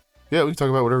that? Yeah, we can talk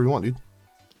about whatever you want, dude.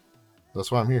 That's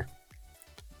why I'm here.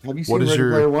 Have you seen Ready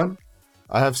Player One?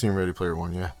 I have seen Ready Player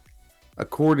One, yeah.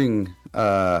 According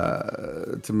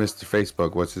to Mr.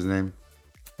 Facebook, what's his name?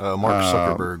 Mark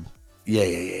Zuckerberg.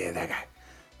 Yeah, that guy.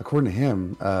 According to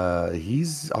him,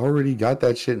 he's already got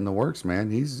that shit in the works, man.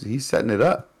 He's setting it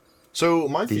up. So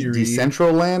my theory,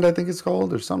 Decentraland, I think it's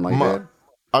called, or something like that.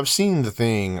 I've seen the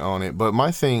thing on it, but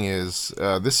my thing is,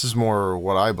 this is more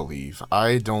what I believe.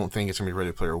 I don't think it's gonna be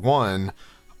Ready Player One.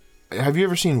 Have you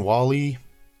ever seen WALL-E?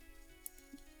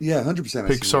 Yeah, 100%.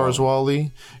 Pixar's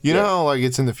WALL-E. You know how like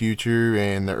it's in the future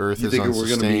and the Earth is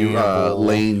unsustainable. We're gonna be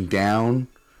laying down.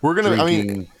 We're gonna. Drinking.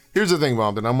 I mean, here's the thing,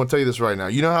 Bob. And I'm gonna tell you this right now.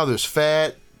 You know how there's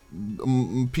fat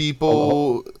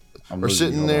people are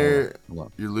sitting there.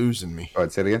 You're losing me. All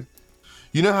right, say it again.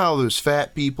 You know how those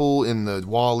fat people in the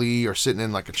WALL-E are sitting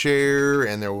in like a chair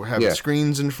and they're having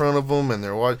screens in front of them and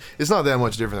they're watching. It's not that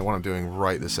much different than what I'm doing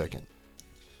right this second.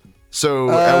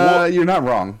 So you're not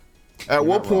wrong. At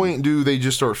what point do they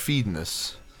just start feeding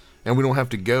us, and we don't have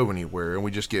to go anywhere, and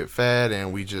we just get fat,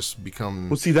 and we just become?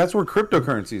 Well, see, that's where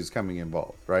cryptocurrency is coming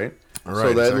involved, right?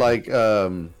 So that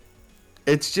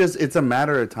exactly. It's a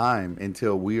matter of time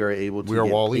until we are able to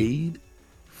get paid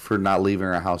for not leaving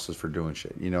our houses for doing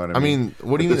shit. You know what I I mean? mean,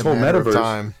 what do But you mean this a whole matter of metaverse,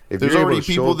 time? if There's you're able already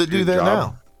to show people up that to do your that job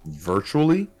now.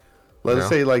 virtually, let us Yeah.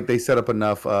 say like they set up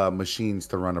enough machines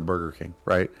to run a Burger King,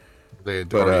 right? They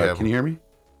But already have can you them. hear me?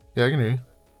 Yeah, I can hear you.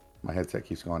 My headset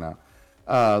keeps going out.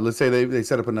 Let's say they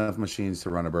set up enough machines to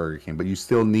run a Burger King, but you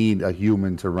still need a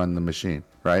human to run the machine,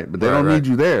 right? But they Right, don't right. need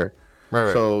you there. Right,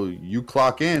 right. So you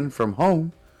clock in from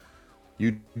home,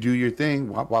 you do your thing,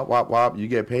 wop, wop, wop, wop, you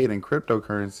get paid in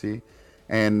cryptocurrency.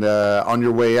 And on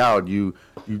your way out, you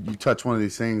touch one of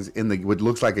these things in the what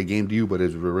looks like a game to you, but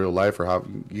is real life, or how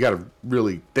you got to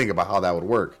really think about how that would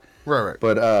work. Right, right.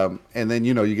 But and then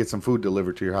you get some food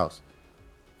delivered to your house.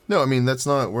 No, I mean that's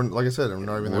not. We're like I said, I'm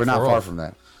not even that We're not far far off. from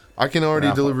that. I can already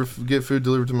not far. get food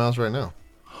delivered to my house right now.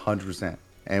 100%.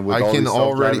 And with I all can these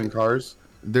already- self-driving cars,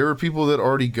 There are people that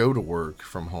already go to work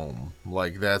from home.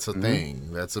 Like that's Mm-hmm. a thing.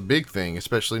 That's a big thing,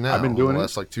 especially now. I've been doing the it.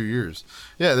 last like 2 years.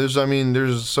 Yeah, there's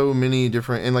so many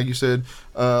different, and like you said,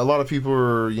 a lot of people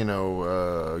are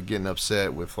getting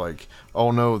upset with like,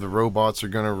 oh no, the robots are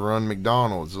gonna run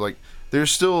McDonald's. Like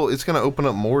it's gonna open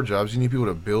up more jobs. You need people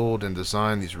to build and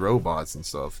design these robots and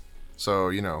stuff. So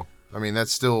I mean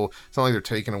that's still. It's not like they're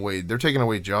taking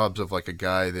away jobs of like a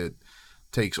guy that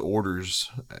takes orders,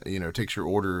 takes your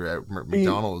order at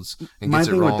McDonald's and my gets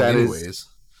it thing with wrong that is- anyways.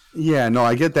 yeah, no,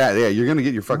 I get that. Yeah, you're gonna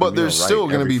get your fucking. But there's meal still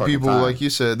right going to every be fucking people, time. like you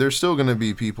said, there's still going to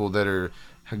be people that are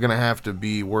going to have to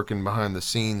be working behind the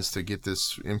scenes to get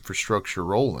this infrastructure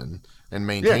rolling and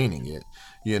maintaining it.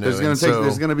 There's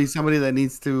gonna be somebody that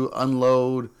needs to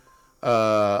unload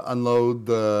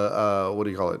the what do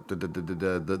you call it,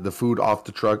 the food off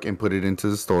the truck and put it into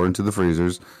the store, into the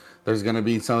freezers. There's gonna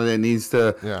be somebody that needs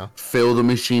to fill the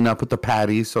machine up with the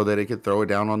patties so that it could throw it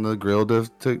down on the grill to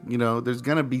there's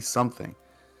gonna be something.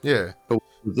 Yeah. But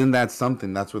within that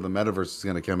something, that's where the metaverse is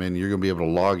gonna come in. You're gonna be able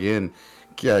to log in,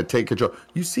 take control.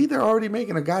 You see, they're already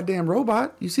making a goddamn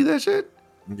robot. You see that shit?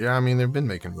 Yeah, I mean, they've been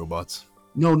making robots.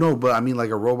 No, but I mean like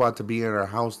a robot to be in our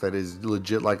house that is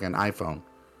legit like an iPhone.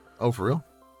 Oh, for real?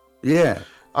 Yeah.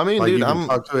 I mean, Like dude, you can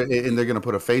talk to it, and they're gonna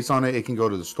put a face on it. It can go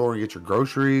to the store and get your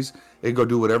groceries. It can go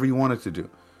do whatever you want it to do,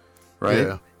 right?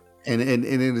 Yeah. And it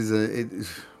is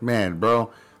man,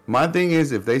 bro. My thing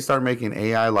is, if they start making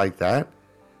AI like that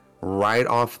right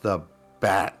off the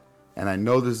bat, and I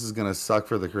know this is gonna suck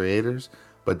for the creators,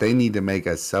 but they need to make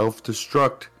a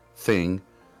self-destruct thing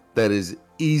that is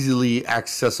easily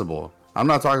accessible. I'm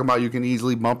not talking about you can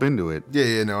easily bump into it.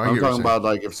 Yeah, no, I'm talking about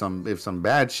like if some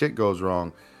bad shit goes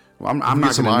wrong. I'm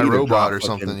not some gonna need a iRobot drop or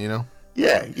fucking- something,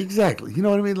 Yeah, exactly. You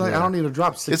know what I mean? Like Yeah. I don't need to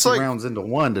drop 60 like- rounds into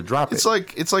one to drop It's it.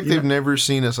 like they've never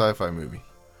seen a sci-fi movie.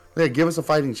 Yeah, give us a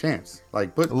fighting chance.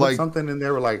 Like put something in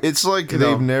there where like It's like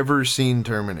they've never seen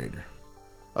Terminator.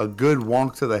 a good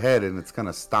wonk to the head and it's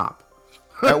gonna stop.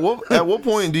 At what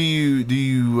point do you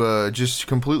just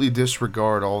completely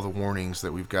disregard all the warnings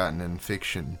that we've gotten in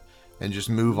fiction and just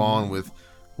move on with?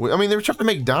 I mean, they were trying to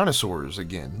make dinosaurs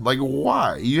again. Like,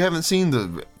 why? You haven't seen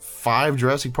the 5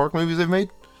 Jurassic Park movies they've made?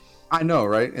 I know,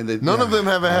 right? And None of them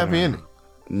have a happy ending.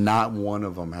 Not one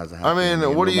of them has a happy I mean,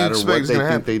 ending. what do you matter expect is they gonna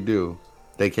think happen? they do?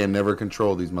 They can never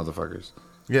control these motherfuckers.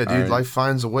 Yeah, dude, All right. life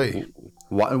finds a way.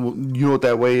 Why? You know what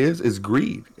that way is? It's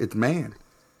greed. It's man.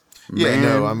 Yeah, Man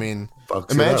no, I mean,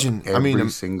 fucks imagine. it up every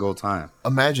single time.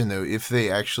 Imagine though, if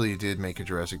they actually did make a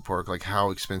Jurassic Park, like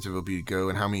how expensive it would be to go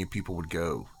and how many people would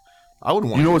go. I would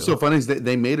want. You know to what's go. so funny is that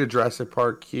they made a Jurassic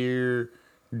Park here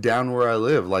down where I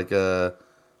live, like a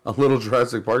little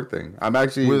Jurassic Park thing. I'm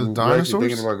actually With dinosaurs?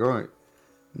 thinking about going.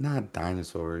 Not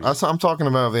dinosaurs. I'm talking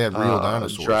about if they had real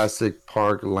dinosaurs. Jurassic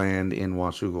Park land in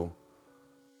Washougal.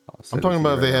 I'm talking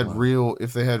about if they had real.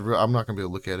 I'm not gonna be able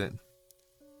to look at it,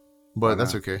 but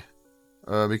that's okay.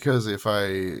 Because if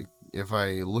I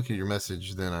look at your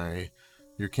message, then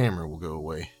your camera will go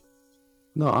away.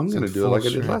 No, I'm gonna do it like I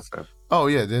did last time. Oh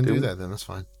yeah, then do that. Then that's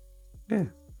fine. Yeah,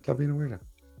 stop being a weirdo.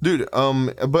 Dude,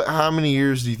 but how many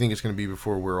years do you think it's gonna be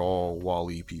before we're all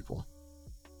Wall-E people?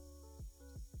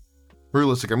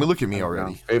 Realistic. I mean, look at me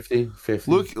already. 50.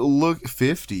 Look,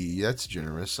 50. That's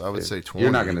generous. I would say 20.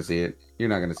 You're not gonna see it.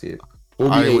 We'll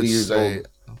be 80 years old.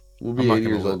 We'll be 80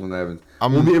 years old when that happens.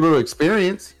 We'll be able to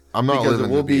experience. I'm not because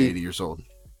living to be 80 years old.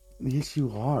 Yes,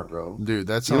 you are, bro. Dude,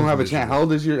 that's you don't have a chance. How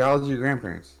old is your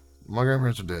grandparents? My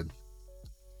grandparents are dead.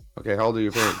 Okay, how old are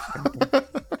your parents?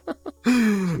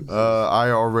 I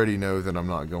already know that I'm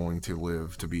not going to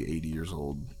live to be 80 years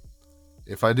old.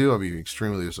 If I do, I'll be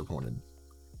extremely disappointed.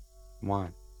 Why?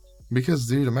 Because,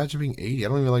 dude, imagine being 80. I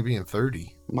don't even like being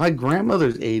 30. My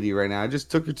grandmother's 80 right now. I just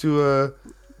took her to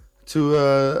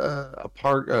a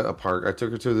park. I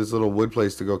took her to this little wood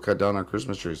place to go cut down on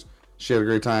Christmas trees. She had a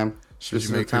great time. She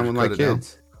spent time with my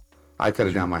kids. I cut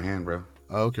it down my hand, bro.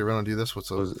 Oh, okay, right on, dude. That's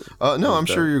what's up. Was, No, was I'm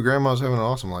that, sure your grandma's having an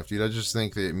awesome life, dude. I just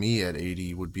think that me at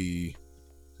 80 would be...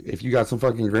 if you got some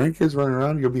fucking grandkids running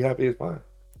around, you'll be happy as fuck.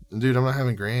 Dude, I'm not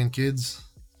having grandkids.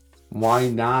 Why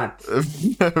not?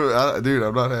 Dude,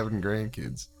 I'm not having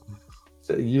grandkids.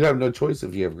 So you have no choice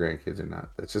if you have grandkids or not.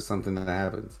 That's just something that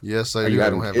happens. Yes, I Are do. you I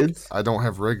having don't have kids? I don't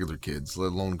have regular kids,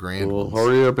 let alone grand Well, ones.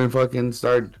 hurry up and fucking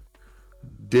start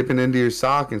dipping into your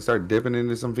sock and start dipping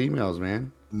into some females,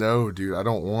 man. No, dude, I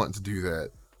don't want to do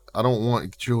that. I don't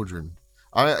want children.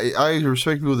 I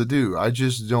respect people that do. I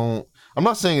just don't. I'm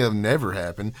not saying it'll never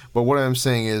happen, but what I'm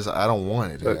saying is I don't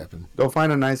want it to happen. Go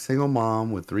find a nice single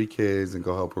mom with 3 kids and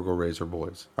go help her go raise her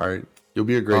boys. All right, you'll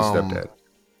be a great stepdad.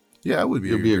 Yeah, I would be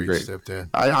You'll a great stepdad.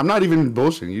 I'm not even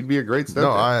bullshitting. You'd be a great stepdad.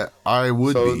 No, I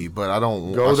would be, but I don't.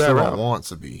 I still don't want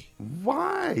to be.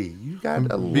 Why? You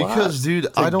got a lot. Because, dude,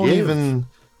 I don't give. even.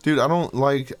 Dude, I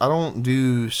don't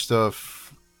do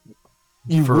stuff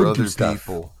You for would other do stuff.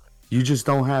 people. You just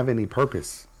don't have any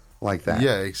purpose like that.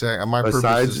 Yeah, exactly. My besides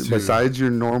purpose is besides your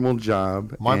normal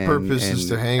job. My purpose is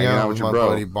to hang out with my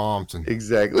buddy Bompton.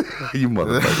 Exactly. You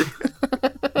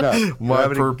motherfucker. No,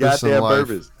 my purpose in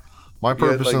life. My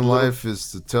purpose in life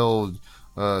is to tell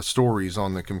stories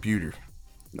on the computer.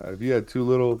 Now, if you had 2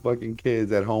 little fucking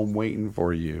kids at home waiting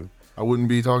for you, I wouldn't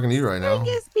be talking to you right now.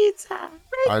 Pizza.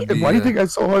 Why do you think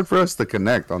it's so hard for us to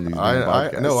connect on these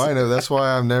podcasts? I know. That's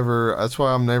why I'm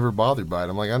never bothered by it.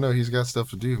 I'm like, I know he's got stuff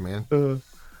to do, man.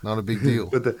 Not a big deal.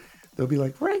 But they'll be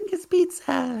like, Rangus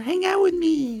Pizza, hang out with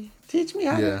me. Teach me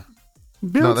how to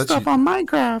build stuff on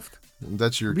Minecraft.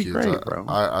 That's your kids. Great, bro.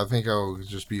 I think I'll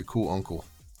just be a cool uncle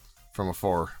from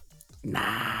afar. Nah.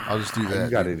 I'll just do that.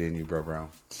 You got it in you, bro. Dude,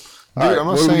 right, I'm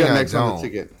not saying I next don't. on the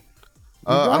ticket?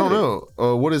 I don't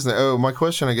know. What is that? Oh, my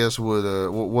question, I guess,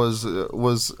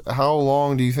 was how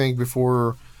long do you think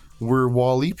before we're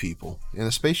Wall-E people in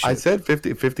a spaceship? I said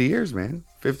 50 years, man.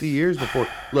 50 years before.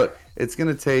 Look, it's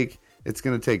gonna take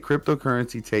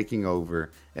cryptocurrency taking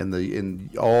over and in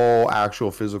all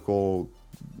actual physical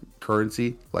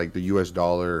currency, like the U.S.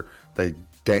 dollar, the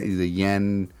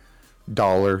yen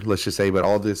dollar, let's just say, but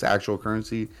all this actual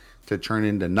currency to turn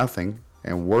into nothing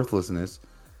and worthlessness.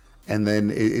 And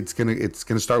then it's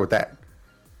gonna start with that.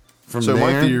 So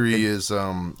my theory is,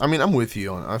 I mean, I'm with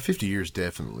you on 50 years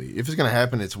definitely. If it's gonna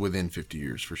happen, it's within 50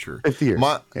 years for sure. 50 years.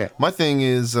 My thing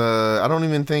is, I don't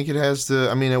even think it has to.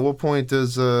 I mean, at what point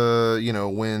does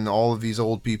when all of these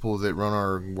old people that run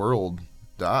our world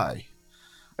die?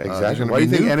 Exactly. Why do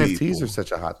you think NFTs are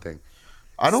such a hot thing?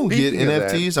 I don't get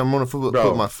NFTs. I'm gonna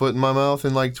put my foot in my mouth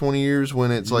in like 20 years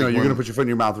when it's like. No, you're gonna put your foot in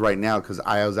your mouth right now because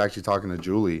I was actually talking to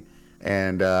Julie.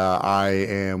 And I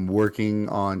am working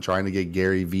on trying to get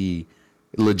Gary V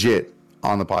legit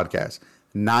on the podcast.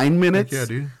 9 minutes. Yeah,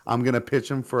 dude. I'm going to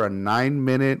pitch him for a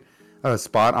 9-minute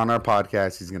spot on our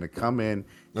podcast. He's going to come in.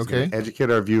 He's going to educate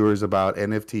our viewers about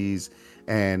NFTs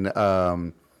and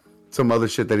some other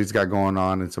shit that he's got going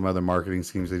on and some other marketing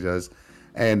schemes he does.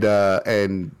 And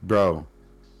bro,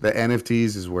 the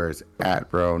NFTs is where it's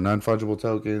at, bro. Non-fungible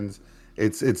tokens.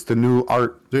 It's the new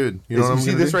art. Dude, you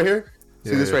see this right here?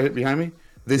 See this right here behind me?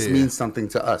 This means something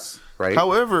to us, right?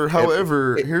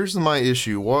 However, here's my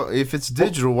issue. What if it's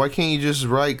digital? Why can't you just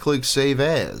right-click Save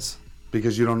As?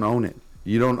 Because you don't own it.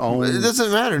 You don't own. It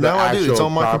doesn't matter. Now I do. It's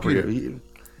on my computer.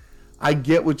 I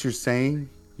get what you're saying,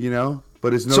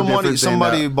 but it's no different.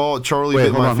 Somebody bought Charlie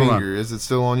Bit My Finger. Is it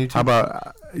still on YouTube? How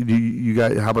about you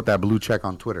got? How about that blue check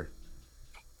on Twitter?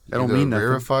 That don't mean nothing.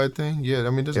 Verified thing? Yeah,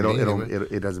 I mean, it doesn't mean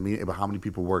it doesn't mean. But how many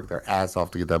people work their ass off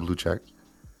to get that blue check?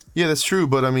 Yeah, that's true,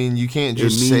 but I mean, you can't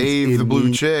just save the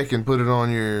blue check and put it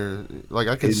on your. Like,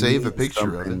 I could save a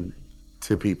picture of it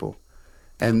to people,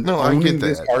 and no, I get that.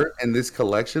 This art and this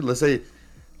collection. Let's say,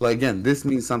 like again, this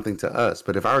means something to us.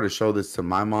 But if I were to show this to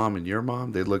my mom and your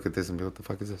mom, they'd look at this and be, "What the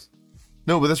fuck is this?"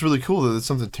 No, but that's really cool that it's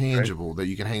something tangible that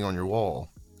you can hang on your wall.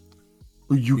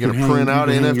 You can print out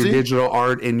NFT, your digital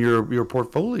art in your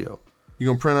portfolio. You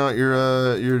gonna print out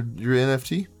your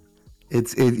NFT?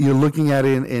 You're looking at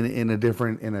it in a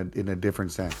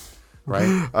different sense,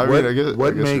 right? I guess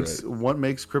what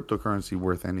makes cryptocurrency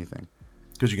worth anything?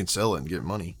 Because you can sell it and get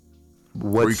money.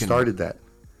 What started that?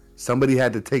 Somebody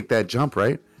had to take that jump,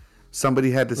 right?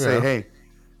 Somebody had to say, "Hey,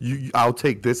 I'll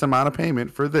take this amount of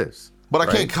payment for this." But I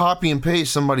can't copy and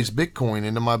paste somebody's Bitcoin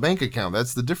into my bank account.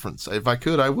 That's the difference. If I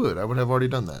could, I would. I would have already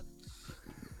done that.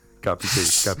 Copy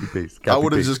paste. I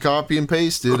would have just copy and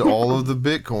pasted all of the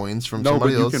Bitcoins from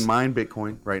somebody else. No, but you can mine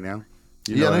Bitcoin right now.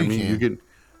 You know what I mean?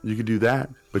 You could do that,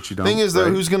 but you don't. Thing is, though,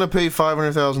 who's going to pay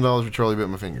 $500,000 for Charlie Bit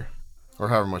My Finger? or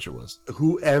however much it was.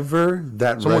 Whoever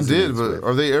that Someone did, resonates but with.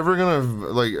 are they ever gonna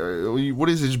like? What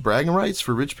is it? Just bragging rights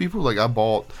for rich people? Like I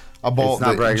bought It's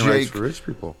not the bragging rights Jake. for rich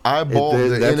people. I bought the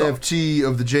That's NFT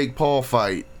of the Jake Paul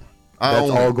fight. I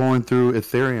that's own all it. going through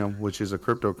Ethereum, which is a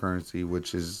cryptocurrency,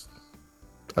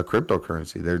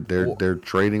 They're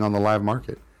trading on the live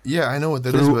market Yeah, I know what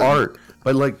that is. through But art.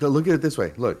 But like, look at it this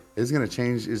way. Look, it's gonna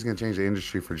change. It's gonna change the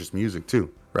industry for just music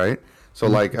too, right? So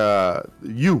like,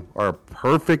 you are a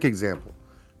perfect example.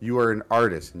 You are an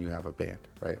artist and you have a band,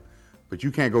 right? But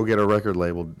you can't go get a record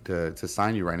label to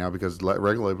sign you right now because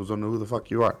record labels don't know who the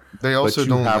fuck you are. they also But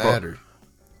you don't have matter.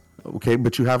 Okay,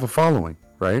 but you have a following,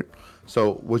 right?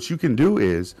 So what you can do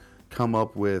is come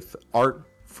up with art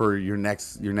for your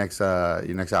next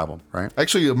album, right?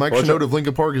 Actually, Mike Or Shinoda of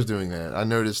Linkin Park is doing that. I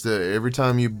noticed that every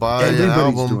time you buy an Everybody's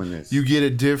album, doing this. you get a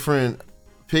different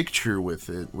picture with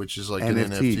it, which is like an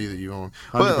NFT. NFT that you own.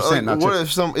 100%, But like, not what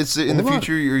just- if it's in the Hold on.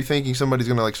 future? You're thinking somebody's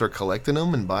gonna like start collecting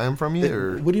them and buy them from you,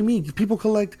 or What do you mean? People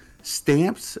collect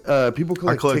stamps. People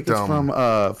collect collect, tickets from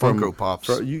Funko Pops.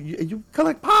 You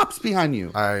collect pops behind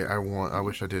you. I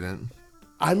wish I didn't.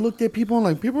 I looked at people and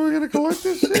like, people are gonna collect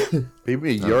this shit. People,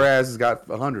 your ass has got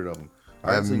 100 of them. All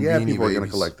right, have so yeah, Beanie people are gonna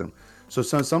Babies. collect them. So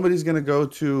somebody's gonna go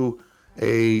to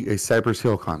a Cypress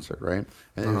Hill concert, right?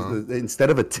 And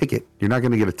instead of a ticket, you're not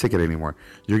gonna get a ticket anymore.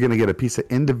 You're gonna get a piece of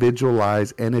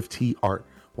individualized NFT art.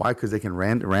 Why? Because they can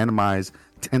randomize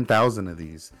 10,000 of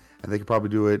these, and they could probably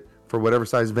do it for whatever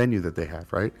size venue that they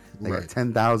have, right? They Right. got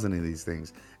 10,000 of these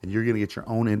things, and you're gonna get your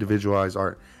own individualized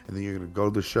art, and then you're gonna go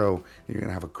to the show, and you're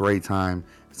gonna have a great time.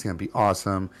 It's gonna be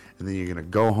awesome, and then you're gonna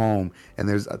go home, and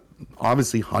there's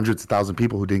obviously hundreds of thousands of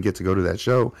people who didn't get to go to that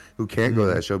show, who can't go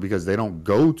to that show because they don't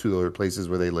go to the other places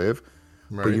where they live.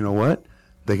 But Right. you know what?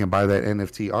 They can buy that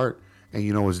NFT art, and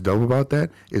you know what's dope about that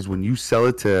is when you sell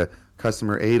it to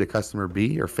customer A to customer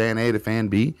B or fan A to fan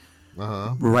B,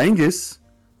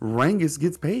 Rangus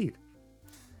gets paid.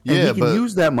 And Yeah, he can but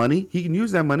use that money. He can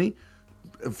use that money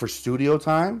for studio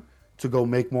time to go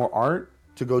make more art,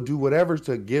 to go do whatever,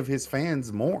 to give his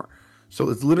fans more. So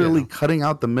it's literally cutting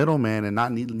out the middleman and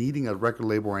not needing a record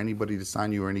label or anybody to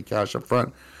sign you or any cash up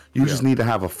front. You just need to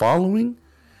have a following.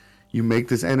 You make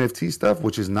this NFT stuff,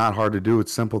 which is not hard to do.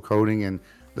 It's simple coding and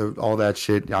all that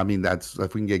shit. I mean, that's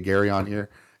if we can get Gary on here,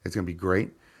 it's gonna be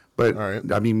great. But All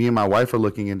right. I mean, me and my wife are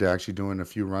looking into actually doing a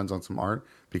few runs on some art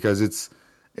because it's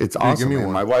awesome. me Man.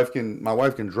 one. My wife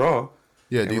can draw.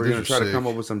 Yeah, and dude, we're those gonna are try to sick. come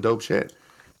up with some dope shit.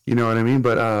 You know what I mean?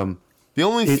 But the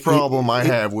only problem I it-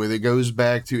 have with it goes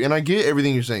back to, and I get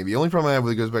everything you're saying. The only problem I have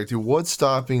with it goes back to what's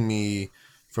stopping me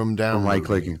from downloading. right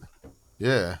clicking,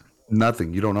 Yeah.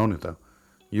 nothing. You don't own it though.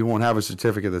 You won't have a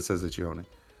certificate that says that you own it.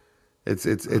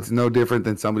 It's no different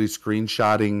than somebody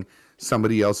screenshotting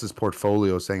somebody else's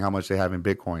portfolio saying how much they have in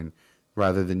Bitcoin,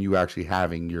 rather than you actually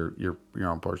having your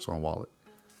own personal wallet.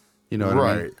 You know what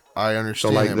I mean? Right. I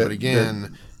understand like that,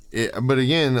 the- but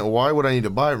again, why would I need to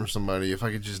buy it from somebody if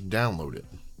I could just download it?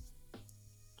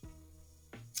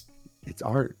 It's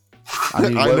art. I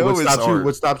mean, I what, know what it's stops art. you?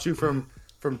 What stops you from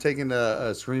taking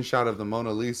a screenshot of the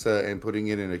Mona Lisa and putting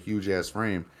it in a huge ass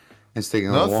frame and sticking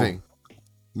it on the wall? Nothing.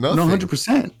 Nothing. No,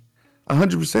 100%.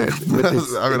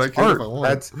 100%. I mean, I It's can if art. I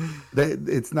want.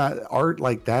 It's not art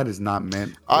like that is not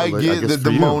meant. I get guess that for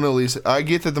the you. Mona Lisa. I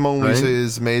get that the Mona Lisa Right?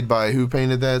 is made by who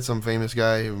painted that? Some famous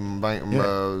guy.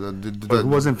 But it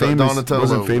wasn't famous. Donatello.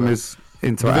 Wasn't famous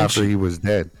until Da after Vinci. he was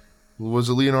dead. Was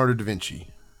it Leonardo da Vinci?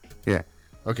 Yeah.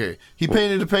 Okay, he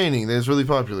painted a painting that's really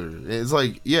popular. It's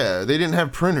like, yeah, they didn't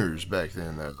have printers back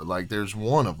then. Though. Like, there's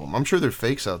one of them. I'm sure there are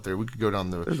fakes out there. We could go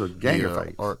down the. There's a gang of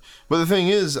fakes. art. But the thing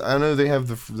is, I know they have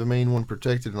the main one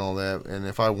protected and all that. And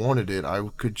if I wanted it, I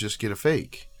could just get a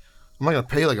fake. I'm not gonna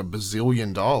pay like $1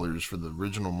 bazillion for the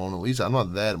original Mona Lisa. I'm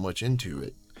not that much into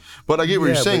it. But I get what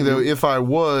Yeah, you're saying, but though. If I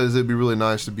was, it'd be really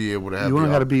nice to be able to have. You don't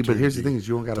the got to be, but here's the opportunity thing: is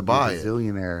you don't got to be buy a it.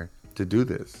 zillionaire to do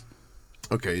this.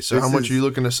 Okay, so This how much is- are you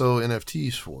looking to sell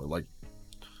NFTs for? Like,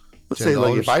 Let's say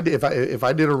like $10? if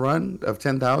I did a run of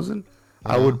 10,000,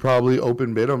 I would probably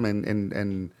open bid them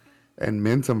and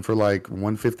mint them for like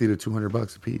 $150 to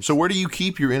 $200 a piece. so where do you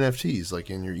keep your NFTs? Like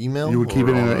in your email? You would keep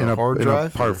or it on in a hard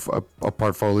drive? a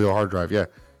portfolio hard drive, yeah,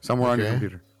 somewhere on your Okay.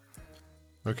 computer.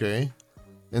 Okay.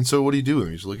 And so what do you do with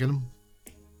them? You just look at them?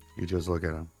 You just look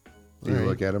at them. You Alright.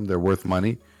 look at them. They're worth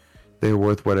money. They're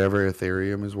worth whatever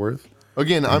Ethereum is worth.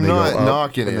 Again, And I'm they go not up,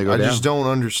 knocking and they it. go I just down.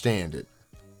 don't understand it.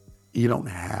 You don't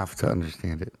have to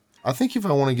understand it. I think if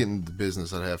I want to get into the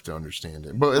business, I'd have to understand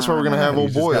it. But that's why we're going to have You old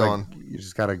just boy gotta- on.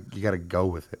 You gotta go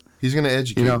with it. He's going to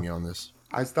educate know, me on this.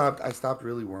 I stopped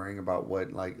really worrying about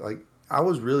what like I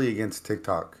was really against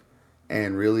TikTok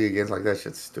and really against like that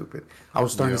shit's stupid. I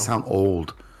was starting to Yeah. sound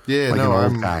old. Yeah, like no, an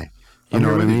old I'm. guy. You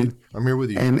know what I mean? I'm here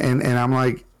with you. And I'm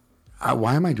like,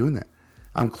 why am I doing that?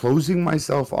 I'm closing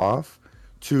myself off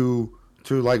to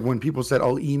like when people said,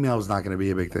 oh, email is not going to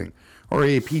be a big thing, or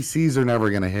hey, PCs are never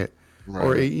going to hit, right.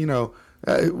 Or you know,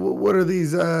 what are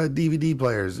these DVD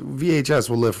players? VHS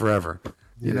will live forever.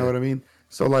 You know what I mean?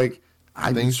 So like,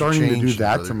 I'm starting to do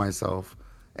that to myself,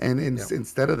 and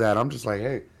instead of that, I'm just like,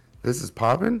 hey, this is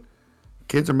popping.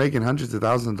 Kids are making hundreds of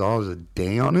thousands of dollars a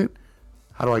day on it.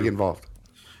 How do I get involved?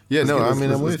 Yeah,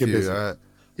 I'm with you.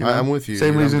 I'm with you.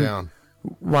 Same reason down.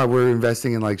 Why we're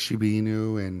investing in like Shiba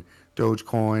Inu and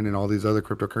Dogecoin and all these other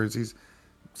cryptocurrencies.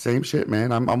 Same shit,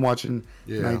 man. I'm watching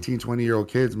 19, 20-year-old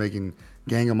kids making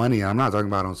gang of money. I'm not talking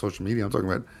about on social media. I'm talking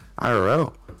about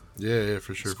IRL. Yeah,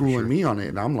 for sure. Schooling me on it,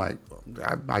 and I'm like,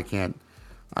 I can't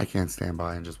stand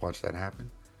by and just watch that happen.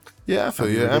 Yeah, I feel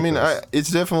you. I mean,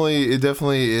 it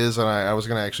definitely is, and I was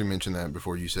gonna actually mention that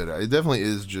before you said it. It definitely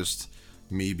is just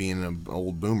me being an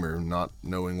old boomer, not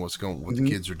knowing what the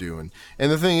kids are doing.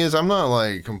 And the thing is, I'm not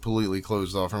like completely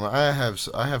closed off from it. I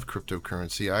have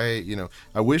cryptocurrency.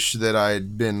 I wish that I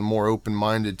had been more open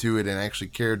minded to it and actually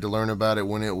cared to learn about it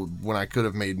when I could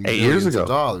have made millions of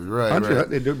dollars. Right.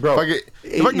 Bro,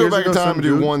 if I could go back in time and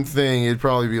do one thing, it'd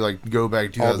probably be like go back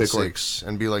to 2006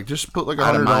 and be like, just put like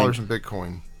 $100 in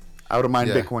Bitcoin. I would have mined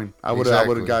Bitcoin. I would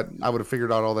have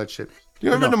figured out all that shit.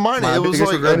 You remember the mining? It was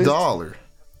like $1.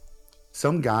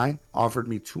 Some guy offered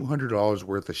me $200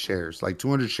 worth of shares, like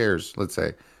 200 shares, let's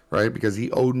say, right? Because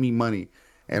he owed me money.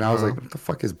 And I was like, what the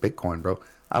fuck is Bitcoin, bro?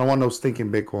 I don't want no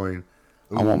stinking Bitcoin.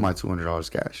 I want my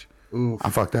 $200 cash. I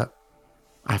fucked up.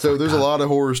 So there's a lot of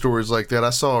horror stories like that. I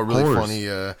saw a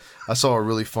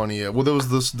really funny. Well, there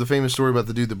was the famous story about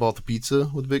the dude that bought the pizza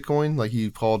with Bitcoin. Like he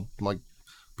called like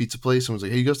pizza place and was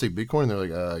like, "Hey, you guys take Bitcoin?" And they're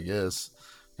like, "I guess."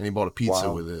 And he bought a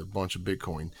pizza with a bunch of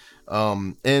Bitcoin.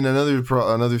 And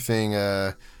another thing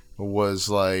was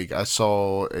like I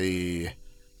saw a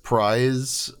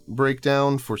prize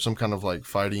breakdown for some kind of like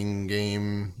fighting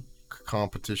game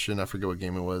competition. I forget what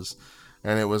game it was,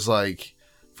 and it was like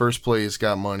first place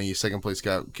got money, second place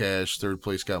got cash, third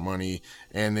place got money,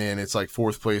 and then it's like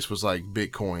fourth place was like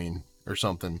Bitcoin or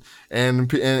something.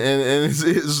 And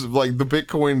it's like the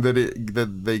Bitcoin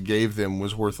that they gave them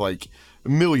was worth like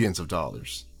millions of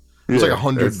dollars. It's like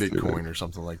 100 Bitcoin stupid. Or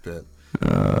something like that.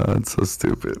 That's so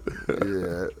stupid.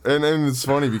 Yeah, and it's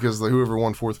funny because like whoever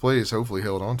won fourth place hopefully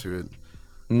held on to it.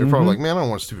 They're probably like, man, I don't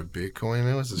want stupid Bitcoin.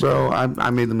 Man, what's this? Bro, I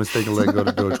made the mistake of letting go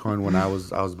to Dogecoin when I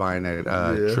was buying at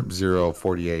Trip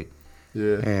 048.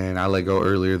 Yeah, and I let go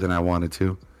earlier than I wanted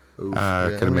to. Could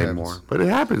have made more, but it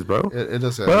happens, bro. It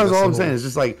does happen. But that's all I'm saying. It's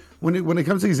just like when it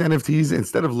comes to these NFTs,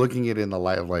 instead of looking at it in the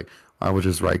light of like, I would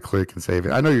just right click and save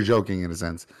it. I know you're joking in a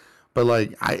sense. But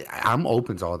like I'm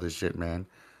open to all this shit, man.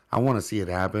 I want to see it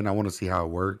happen. I want to see how it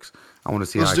works. I want to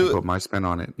see how I can put my spin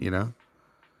on it. You know,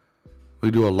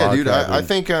 we do a lot. Yeah, dude. I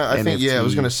think. Yeah, I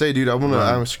was gonna say, dude. I'm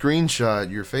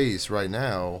screenshot your face right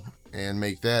now and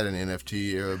make that an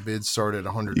NFT. Bid start at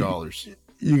 $100.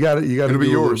 You got to do be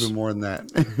yours. A little bit more than that.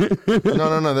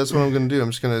 No. That's what I'm gonna do.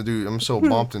 I'm gonna sell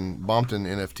Bompton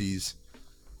NFTs.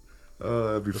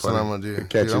 That'd be That's funny. what I'm gonna do.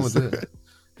 Dude, I'm gonna do it.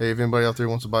 Hey, if anybody out there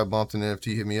wants to buy Bompton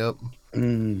NFT, hit me up.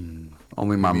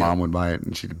 Only my mom would buy it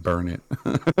and she'd burn it.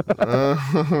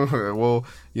 Well,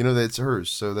 that's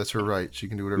hers, so that's her right. She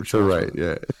can do whatever she wants. Right,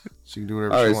 yeah. She can do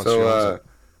whatever she wants. So,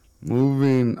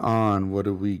 moving on, what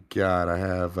do we got? I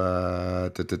have,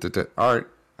 all right,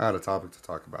 I had a topic to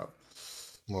talk about.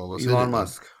 Well, let's Elon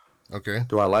Musk. Okay.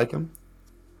 Do I like him?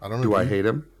 I don't know. Do I hate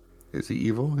him? Is he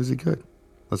evil? Is he good?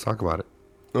 Let's talk about it.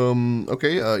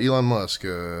 Okay, Elon Musk,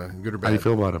 good or bad? How do you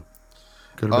feel about him?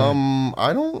 Good or bad?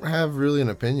 I don't have really an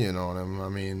opinion on him. I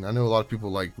mean, I know a lot of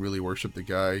people like really worship the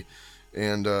guy,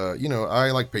 and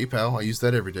I like PayPal. I use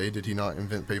that every day. Did he not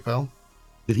invent PayPal?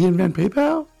 Did he invent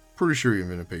PayPal? Pretty sure he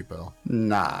invented PayPal.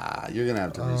 Nah, you're gonna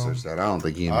have to research that. I don't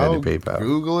think he invented PayPal.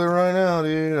 Google it right now,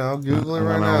 dude. I'll Google it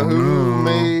right now. Who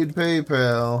made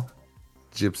PayPal?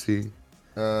 Gypsy.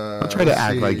 Don't try to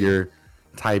act like you're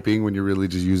typing when you're really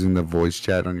just using the voice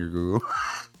chat on your Google.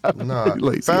 Nah,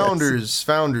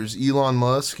 founders, Elon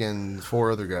Musk and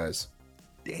 4 other guys.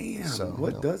 Damn,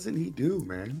 what doesn't he do,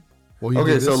 man? Well,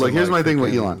 okay, so like here's my thing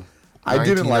with Elon. I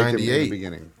didn't like him in the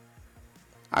beginning.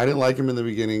 I didn't like him in the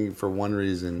beginning for one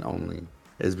reason only,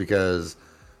 is because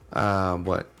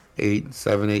 8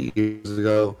 years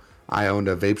ago, I owned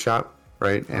a vape shop,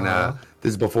 right? And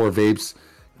this is before vapes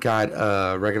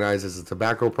got recognized as a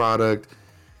tobacco product.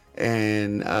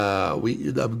 And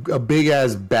a big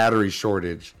ass battery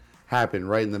shortage happened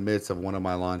right in the midst of one of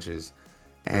my launches.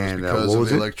 And because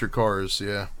of electric cars,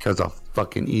 yeah. Because of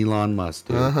fucking Elon Musk,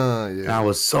 dude. Yeah. And I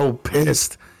was so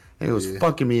pissed. And it was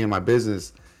fucking me in my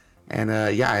business. And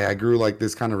yeah, I grew like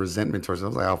this kind of resentment towards them. I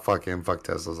was like, oh, fuck him, fuck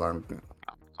Teslas. I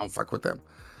don't fuck with them.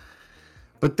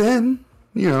 But then,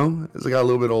 as I got a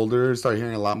little bit older, I started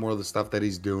hearing a lot more of the stuff that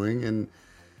he's doing. And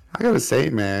I gotta say,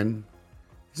 man,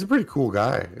 he's a pretty cool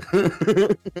guy.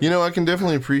 I can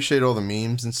definitely appreciate all the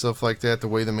memes and stuff like that. The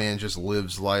way the man just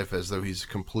lives life as though he's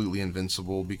completely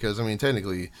invincible. Because, I mean,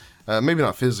 technically, maybe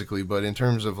not physically, but in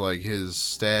terms of, like, his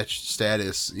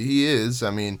status, he is.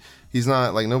 I mean, he's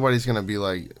not, like, nobody's going to be,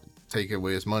 like, take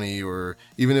away his money, or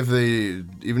even if they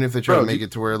try to make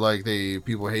it to where, like,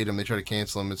 people hate him, they try to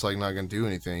cancel him, it's, like, not going to do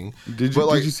anything. Did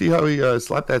you see how he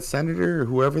slapped that senator or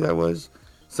whoever that was?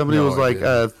 Somebody was like,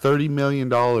 $30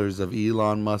 million of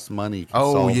Elon Musk's money can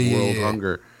solve world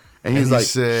hunger. And he's like,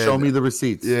 said, show me the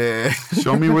receipts. Yeah.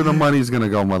 Show me where the money's going to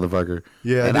go, motherfucker.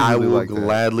 Yeah. And I will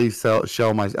gladly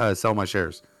sell my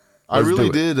shares. I really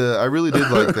did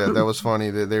like that. That was funny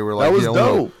that they were like, that was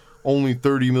dope. Only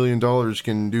 $30 million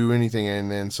can do anything. And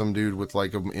then some dude with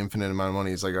like an infinite amount of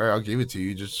money is like, all right, I'll give it to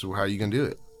you. Just how you can do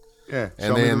it. Yeah.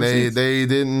 And then they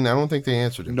didn't, I don't think they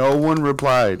answered it. No one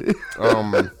replied.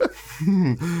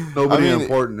 Nobody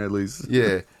important, at least.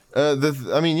 Yeah. I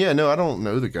don't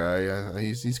know the guy.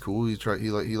 He's cool. He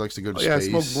likes to go to space. Yeah, I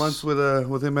smoke blunts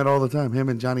with him all the time. Him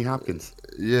and Johnny Hopkins.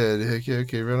 Yeah, heck yeah,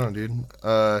 okay, right on, dude.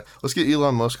 Let's get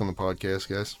Elon Musk on the podcast,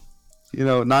 guys.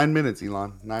 9 minutes,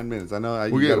 Elon. 9 minutes. I know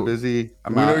you got busy.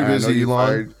 We know you're busy,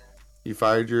 Elon. You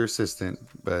fired your assistant,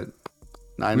 but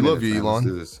 9 minutes. We love you, man. Elon. Let's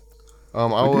do this.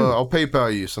 I'll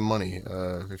PayPal you some money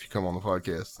if you come on the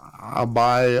podcast. I'll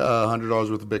buy $100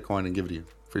 worth of Bitcoin and give it to you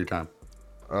for your time.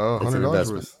 Oh,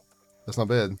 $100 worth. That's not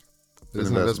bad. It's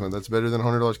an investment. That's better than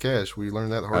 $100 cash. We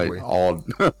learned that the hard way.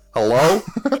 Hello?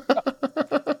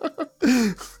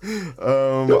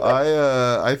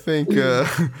 I think.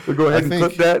 We'll go ahead and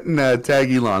clip that and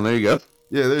tag Elon. There you go.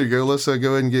 Yeah, there you go. Let's go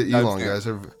ahead and get Elon, guys.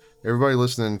 Everybody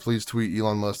listening, please tweet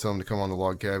Elon Musk. Tell him to come on the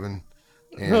log cabin.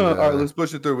 And, all right, let's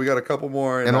push it through. We got a couple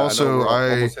more. And also,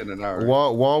 almost hitting an hour.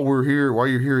 While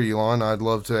you're here, Elon, I'd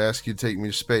love to ask you to take me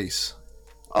to space.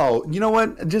 Oh, you know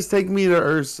what? Just take me to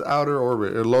Earth's outer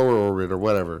orbit or lower orbit or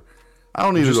whatever. I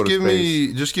don't need to go to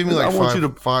space. Just give me like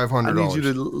 $500. I need you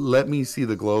to let me see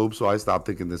the globe so I stop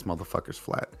thinking this motherfucker's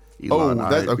flat. Elon,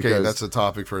 that's a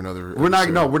topic for another. We're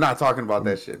not talking about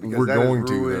that shit. Because we're that going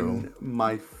to ruin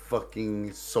my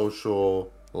fucking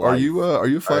social life. Are you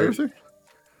a flat earther?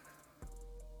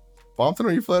 Bompton,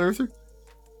 are you a flat earther?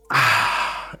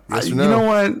 Yes or no? You know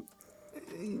what?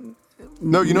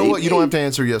 No, you know what? You don't have to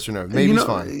answer yes or no. Maybe it's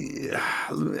fine.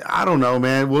 I don't know,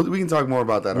 man. We can talk more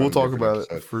about that. We'll talk about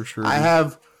it for sure. I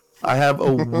have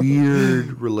a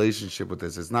weird relationship with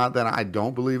this. It's not that I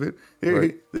don't believe it.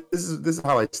 Right. This is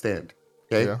how I stand.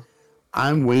 Okay, yeah.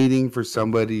 I'm waiting for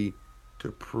somebody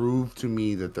to prove to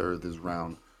me that the Earth is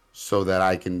round, so that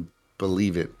I can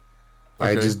believe it. Okay.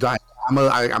 I just die. I'm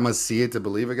gonna see it to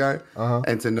believe it, guy,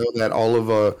 and to know that all of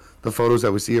the photos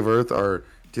that we see of Earth are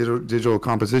digital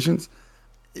compositions.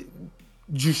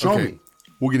 You show me.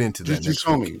 We'll get into that. Just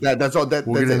show me. That's all.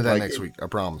 We'll get into that next week. I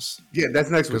promise. Yeah, that's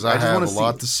next week. Because I have a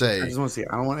lot to say. I just want to see it.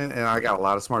 I don't want it, and I got a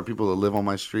lot of smart people that live on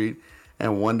my street.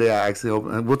 And one day I actually hope,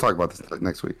 and we'll talk about this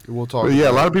next week. We'll talk. But yeah,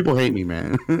 a lot of people hate me,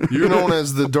 man. You're known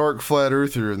as the dark flat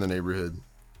earther in the neighborhood.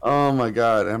 Oh my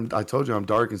God! I told you I'm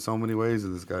dark in so many ways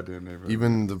in this goddamn neighborhood.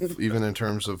 Even in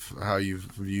terms of how you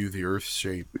view the Earth's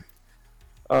shape.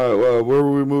 Well, where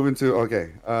were we moving to?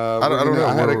 Okay. I don't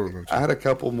know. I had a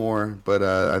couple more, but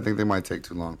I think they might take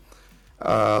too long.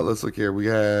 Let's look here. We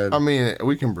had. I mean,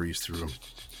 we can breeze through them.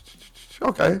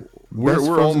 Okay.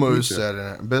 We're almost at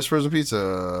it. Best frozen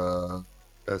pizza.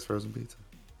 Best frozen pizza.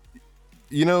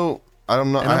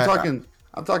 I'm not.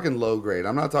 I'm talking low grade.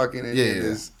 I'm not talking any of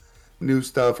this new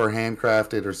stuff or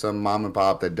handcrafted or some mom and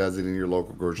pop that does it in your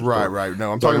local grocery store. Right.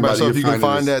 No, I'm talking about stuff you can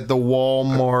find at the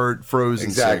Walmart frozen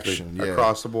section. Yeah.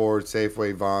 Across the board,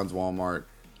 Safeway, Vons, Walmart.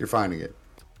 You're finding it.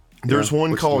 There's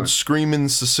one called Screamin'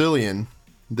 Sicilian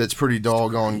that's pretty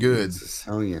doggone good.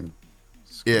 Sicilian.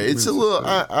 Yeah, it's a little.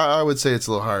 I would say it's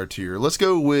a little higher tier. Let's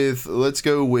go with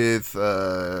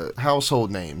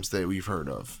household names that we've heard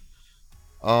of.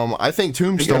 I think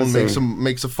Tombstone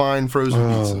makes a fine frozen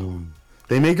pizza.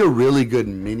 They make a really good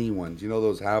mini ones. You know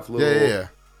those half little. Yeah.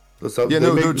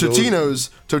 Totino's.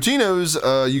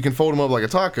 You can fold them up like a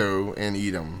taco and eat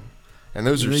them, and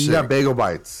those are sick. You got bagel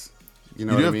bites. You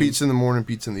do have pizza in the morning,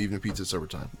 pizza in the evening, pizza at supper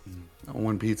time.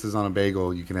 When pizza's on a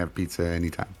bagel, you can have pizza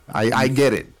anytime. I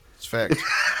get it. It's facts.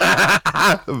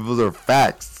 Those are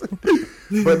facts.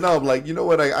 But no, like, you know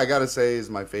what I gotta say is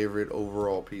my favorite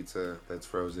overall pizza that's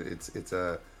frozen. It's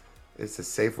a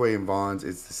Safeway and Vons.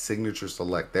 It's the Signature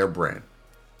Select, their brand.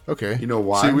 Okay. You know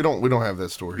why? See, we don't have that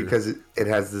store here. Because it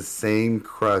has the same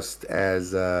crust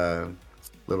as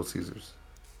Little Caesars.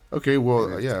 Okay, And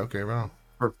well, it's yeah, okay, right on.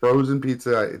 for frozen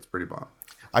pizza, it's pretty bomb.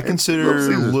 I And consider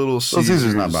Little Little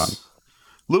Caesars not bomb.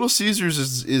 Little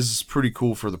Caesars is pretty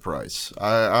cool for the price.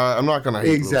 I'm not gonna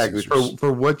hate Exactly Little Caesars.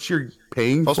 for what you're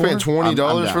paying. If I was for, paying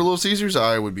 $20 I'm for Little Caesars,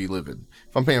 I would be livid.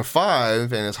 If I'm paying $5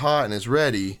 and it's hot and it's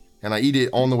ready and I eat it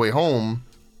on the way home,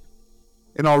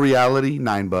 in all reality,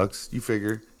 $9. You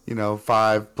figure,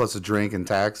 $5 plus a drink and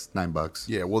tax, $9.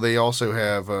 yeah. Well, they also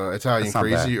have Italian That's not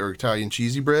crazy bad. or Italian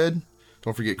cheesy bread.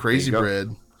 Don't forget crazy go.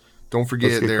 bread. Don't Let's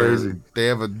forget get crazy. they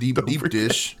have a deep forget.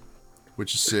 dish,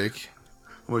 which is sick.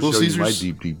 I'm gonna Little show you my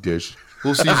Caesars? deep dish.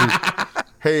 Little Caesars.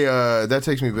 Hey, that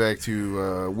takes me back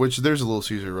to which there's a Little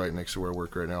Caesar right next to where I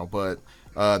work right now, but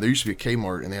there used to be a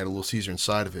Kmart and they had a Little Caesar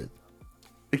inside of it.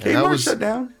 The And that Kmart was- shut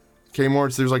down.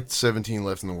 Kmart's there's like 17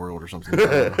 left in the world or something. I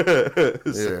don't know.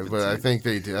 Yeah, but I think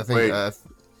they did. I think Wait.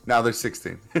 Now they're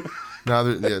 16. now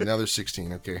there's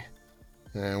 16. Okay,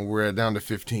 and we're down to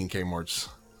 15 Kmart's.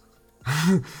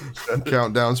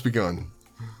 Countdown's begun.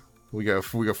 We got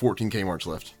 14 Kmart's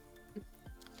left.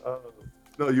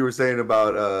 No, you were saying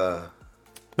about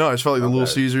No, I just felt like the Little bad.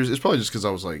 Caesars. It's probably just because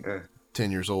I was like eh.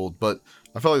 10 years old, but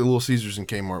I felt like the Little Caesars in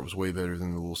Kmart was way better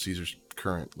than the Little Caesars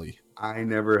currently. I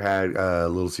never had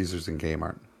Little Caesars in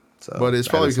Kmart. So But it's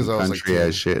probably that is 'cause some I was, like, country 10.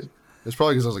 ass shit. It's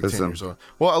probably because I was like 10 Listen. years old.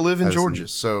 Well, I live in Listen. Georgia,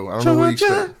 so I don't know what you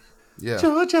expect. Yeah.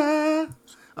 Georgia.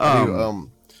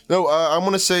 No, I'm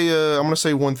gonna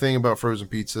say one thing about frozen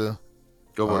pizza.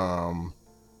 Go for it.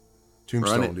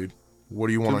 Tombstone, Run it. dude. What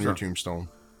do you want on your tombstone?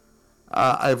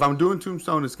 If I'm doing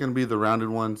Tombstone, it's gonna be the rounded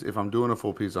ones. If I'm doing a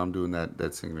full pizza, I'm doing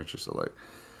that signature select.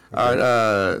 All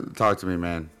right, talk to me,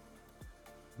 man.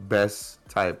 Best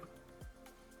type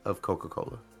of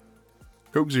Coca-Cola.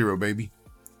 Coke Zero, baby.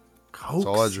 Coke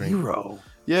all I drink. Zero.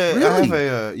 Yeah, Really?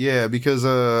 I have because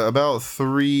about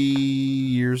 3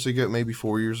 years ago, maybe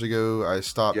 4 years ago, I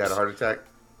stopped. You had a heart attack?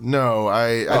 No,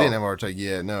 I didn't Oh. have a heart attack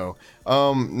yet. No,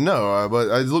 no, but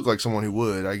I look like someone who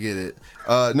would. I get it.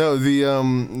 No,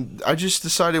 I just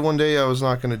decided one day I was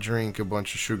not going to drink a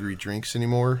bunch of sugary drinks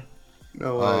anymore.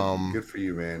 No, good for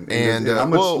you, man. and, how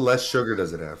much well- less sugar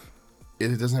does it have?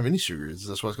 It doesn't have any sugar.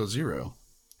 That's why it's called zero.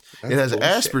 That's It has bullshit.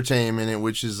 aspartame in it,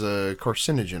 which is a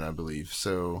carcinogen, I believe.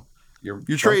 So You're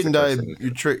trading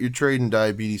carcinogen. you're trading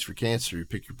diabetes for cancer. You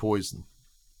pick your poison,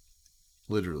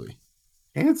 literally.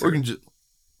 Cancer. Or you can just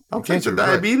I'll take cancer, the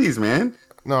diabetes, man.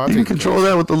 no. I You can think control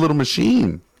that with the little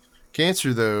machine.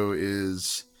 cancer though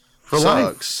is For life.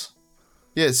 sucks.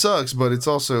 Yeah, it sucks, but it's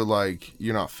also like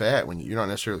you're not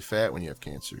necessarily fat when you have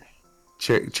cancer.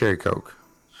 Cherry Coke.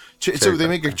 So they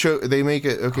make a choke. They make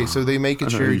a okay. So they make a I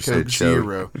know cherry you said Coke choke.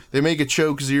 Zero. They make a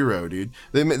Choke Zero, dude.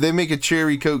 They make a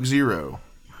cherry Coke Zero,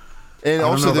 and I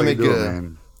don't also know they if I make can do a. it,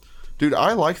 man. Dude,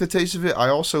 I like the taste of it. I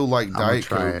also like gonna Diet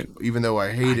try Coke, it. even though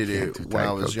I hated Can't it do when Diet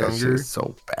I was Coke. That younger. shit's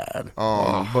so bad.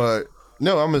 But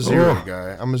no, I'm a zero Ugh.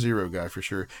 guy. I'm a zero guy for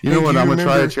sure. You know Hey, what? do I'm gonna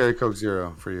try a remember- Cherry Coke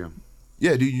Zero for you.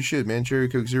 Yeah, dude, you should, man. Cherry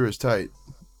Coke Zero is tight.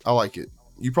 I like it.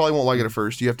 You probably won't like it at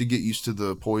first. You have to get used to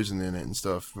the poison in it and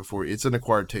stuff before it's an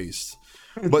acquired taste.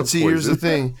 But see, here's the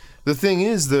thing. The thing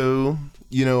is, though,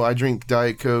 I drink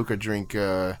Diet Coke. I drink.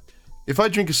 If I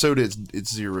drink a soda,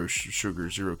 it's zero sugar,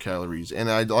 0 calories,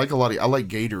 and I like I like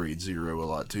Gatorade Zero a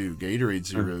lot too. Gatorade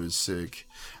Zero is sick.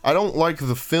 I don't like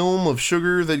the film of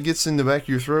sugar that gets in the back of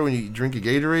your throat when you drink a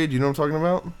Gatorade. You know what I'm talking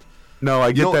about? No,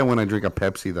 I get don't- that when I drink a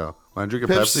Pepsi though. When I drink a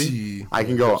Pepsi, I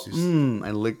can go Pepsi's-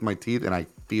 and lick my teeth, and I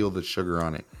feel the sugar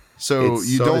on it. So It's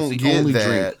you so- don't it's the get only that.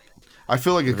 drink. I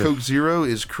feel like a Coke Zero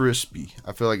is crispy.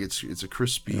 I feel like it's a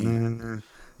crispy.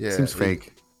 Yeah, Seems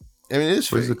fake. I mean, it is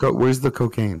Where's fake. Where's the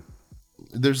cocaine?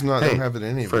 There's not. They Hey, don't have it in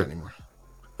any of for- it anymore.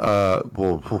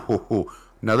 Well,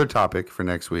 another topic for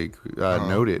next week.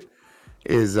 Noted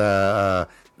is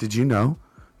did you know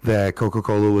that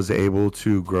Coca-Cola was able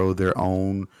to grow their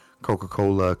own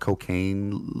Coca-Cola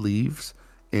cocaine leaves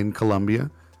in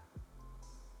Colombia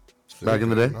back in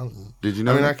the day? Did you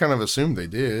know? I mean, I that? kind of assumed they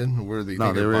did. Where they No,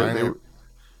 think they they're were- buying they it were-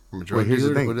 from a drug Well, here's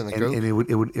dealer the to thing, put it in the and,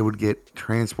 Coke? and it would get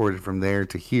transported from there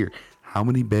to here. How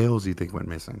many bales do you think went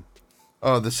missing?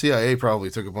 Oh, the CIA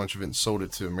probably took a bunch of it and sold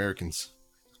it to Americans.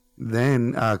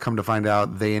 Then, come to find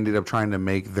out, they ended up trying to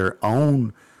make their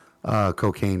own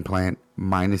cocaine plant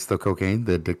minus the cocaine,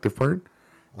 the addictive part,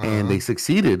 and they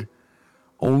succeeded,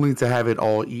 only to have it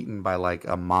all eaten by like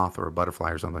a moth or a butterfly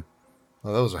or something.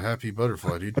 Oh, that was a happy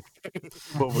butterfly, dude.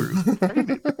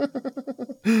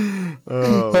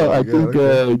 I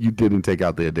think you didn't take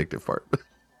out the addictive part.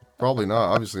 Probably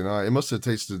not. Obviously not. It must have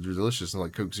tasted delicious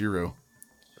like Coke Zero.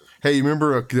 Hey, you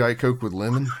remember a Diet Coke with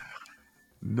lemon?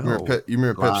 No. You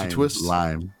remember Pepsi Twist?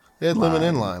 Lime. They had lemon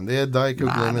and lime. They had Diet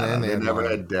Coke lemon and they had never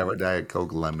lime. had Diet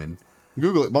Coke lemon.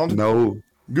 Google it, Bond. No.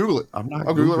 Google it. I'm not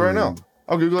I'll Google it right now.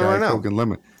 I'll Google it right now. Diet Coke and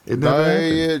lemon. It never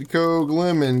happened. Diet Coke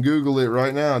lemon. Google it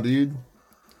right now, dude.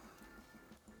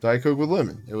 Diet Coke with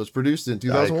lemon. It was produced in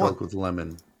 2001. Diet Coke with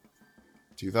lemon.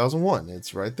 2001.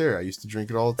 It's right there. I used to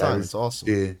drink it all the time. It's awesome.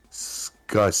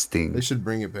 Disgusting. They should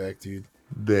bring it back, dude.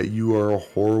 That you are a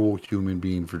horrible human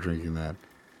being for drinking that.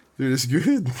 Dude, it's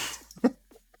good.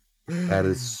 That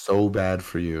is so bad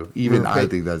for you. Even I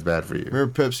think that's bad for you.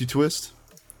 Remember Pepsi Twist?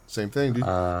 Same thing, dude.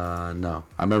 No.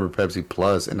 I remember Pepsi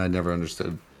Plus, and I never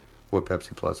understood what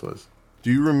Pepsi Plus was.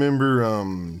 Do you remember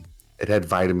It had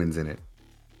vitamins in it.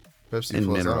 Pepsi and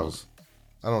Plus? Minerals.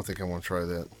 I don't think I want to try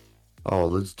that. Oh,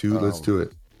 let's do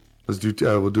it.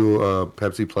 We'll do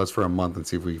Pepsi Plus for a month and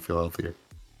see if we can feel healthier.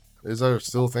 Is that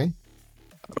still a thing?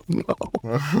 No.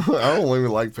 I don't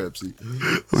even like Pepsi.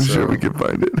 I'm sure we can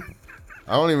find it.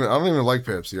 I don't even like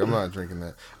Pepsi. I'm not drinking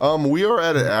that. We are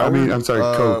at an hour. I mean, I'm sorry,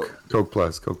 Coke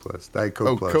Plus, Diet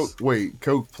Coke Plus.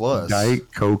 Coke Plus.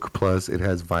 Diet Coke Plus. It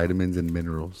has vitamins and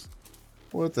minerals.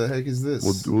 What the heck is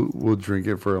this? We'll drink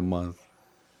it for a month.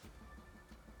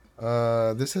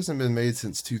 This hasn't been made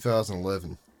since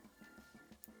 2011.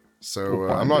 So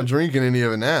I'm not drinking any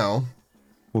of it now.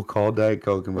 We'll call Diet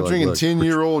Coke and we're drinking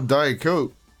 10-year-old Diet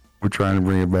Coke. We're trying to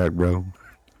bring it back, bro.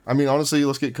 I mean, honestly,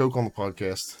 let's get Coke on the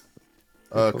podcast.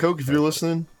 Coke, if you're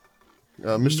listening,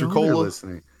 Mr. Cola,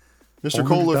 listening. Mr.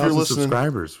 Cola, if you're listening,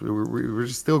 subscribers, we're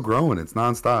just still growing. It's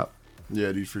nonstop.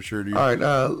 Yeah, dude, for sure, dude. All right,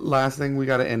 last thing we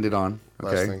got to end it on.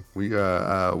 Okay, Last thing.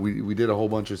 We did a whole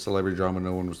bunch of celebrity drama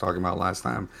no one was talking about last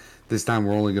time. This time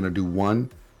we're only gonna do one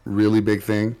really big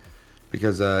thing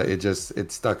because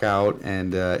it stuck out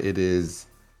and it is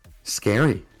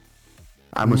scary.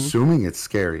 I'm assuming it's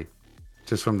scary,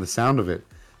 just from the sound of it.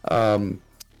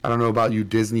 I don't know about you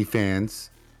Disney fans,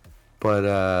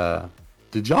 but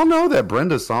did y'all know that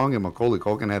Brenda Song and Macaulay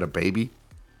Culkin had a baby?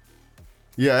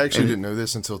 Yeah, I actually didn't know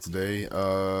this until today.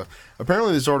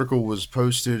 Apparently, this article was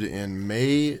posted in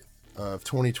May of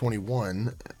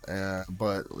 2021,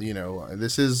 but you know,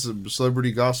 this is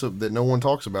celebrity gossip that no one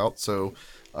talks about. So,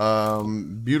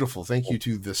 beautiful. Thank you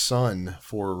to The Sun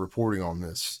for reporting on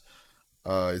this.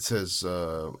 It says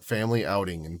family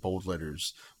outing in bold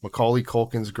letters. Macaulay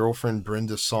Culkin's girlfriend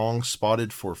Brenda Song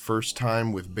spotted for first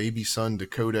time with baby son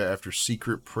Dakota after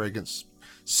secret pregnancy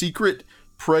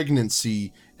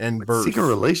and birth. Secret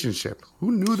relationship.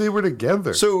 Who knew they were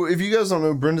together? So if you guys don't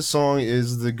know, Brenda Song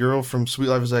is the girl from Sweet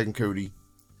Life of Zack and Cody.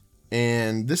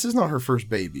 And this is not her first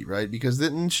baby, right? Because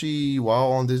didn't she,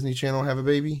 while on Disney Channel, have a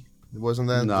baby? Wasn't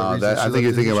that no? I think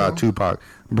you're thinking about Tupac.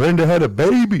 Brenda had a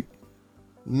baby.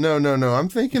 No. I'm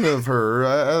thinking of her.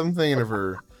 I'm thinking of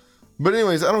her. But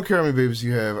anyways, I don't care how many babies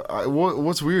you have.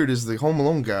 What's weird is the Home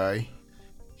Alone guy.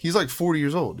 He's like 40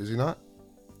 years old, is he not?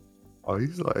 Oh,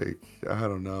 he's like, I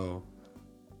don't know.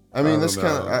 I mean, that's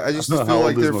kind of. I just feel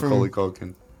like they're from. Macaulay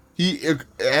Culkin?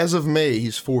 As of May,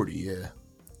 he's 40. Yeah.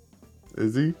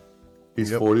 Is he?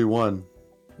 He's 41.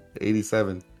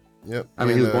 87. Yep. I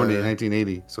mean, he was born in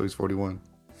 1980, so he's 41.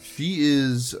 She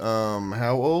is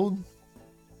how old?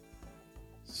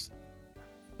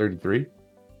 33.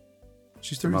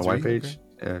 She's 33. My wife's age.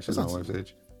 Okay. Yeah, she's my wife's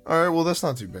age. All right, well, that's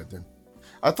not too bad then.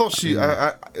 I thought she.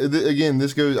 Again,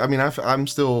 this goes. I mean, I'm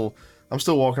still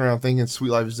walking around thinking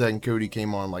Sweet Life of Zack and Cody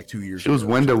came on like 2 years ago. She was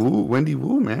Wendy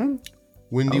Wu, man.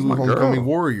 Wendy Wu, Homecoming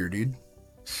Warrior, dude.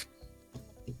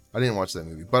 I didn't watch that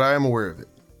movie, but I am aware of it.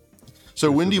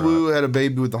 So Wendy Wu had a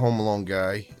baby with the Home Alone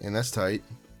guy, and that's tight.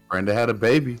 Brenda had a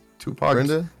baby.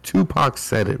 Tupac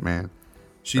said it, man.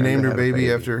 She named her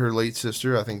baby after her late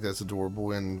sister. I think that's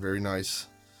adorable and very nice.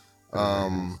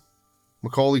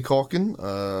 Macaulay Culkin.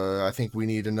 I think we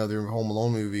need another Home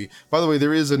Alone movie. By the way,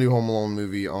 there is a new Home Alone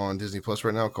movie on Disney Plus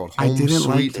right now called Home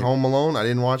Sweet Home Alone. I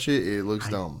didn't watch it. It looks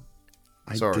dumb.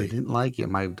 Sorry. I didn't like it.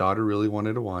 My daughter really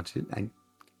wanted to watch it.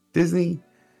 Disney.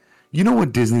 You know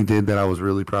what Disney did that I was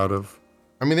really proud of?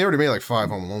 I mean, they already made like 5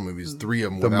 Home Alone movies. 3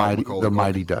 of them without Macaulay Culkin. The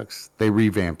Mighty Ducks. They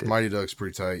revamped it. Mighty Ducks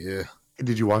pretty tight, yeah.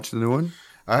 Did you watch the new one?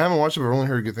 I haven't watched it, but I've only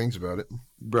heard good things about it.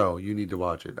 Bro, you need to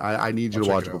watch it. I need you to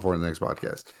watch it before the next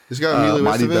podcast. It's got Emilio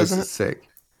Mighty Estevez Ducks in it? is sick.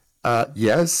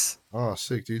 Yes. Oh,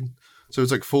 sick, dude. So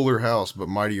it's like Fuller House, but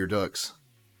Mightier Ducks.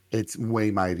 It's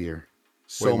way mightier.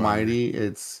 So mighty,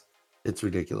 it's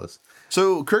ridiculous.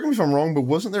 So, correct me if I'm wrong, but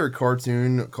wasn't there a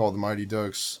cartoon called The Mighty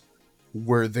Ducks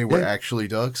where they were actually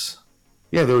ducks?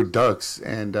 Yeah, they were ducks,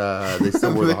 and they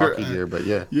still wore the hockey gear, but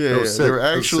yeah. Yeah, they were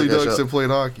actually ducks that played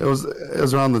hockey. It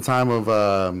was around the time of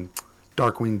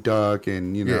Darkwing Duck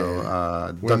and,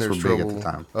 Ducks were big at the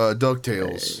time.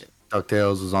 DuckTales.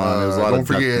 DuckTales was on. There was a lot of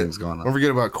duck things going Don't on.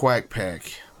 forget about Quack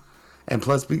Pack. And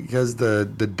plus, because the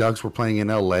Ducks were playing in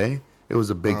L.A., it was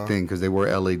a big thing because they wore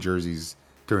L.A. jerseys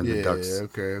during the Ducks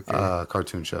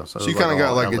cartoon show. So you kind of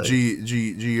got like a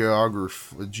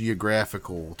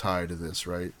geographical tie to this,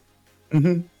 right?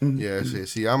 Yeah.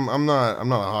 See, I'm not a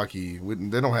hockey.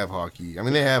 They don't have hockey. I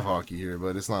mean, they have hockey here,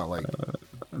 but it's not like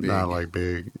big. Not like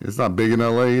big. It's not big in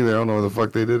LA either. I don't know where the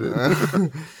fuck they did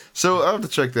it. So I have to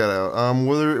check that out.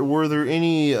 Were there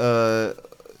any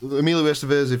Emilio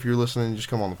Estevez? If you're listening, just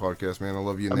come on the podcast, man. I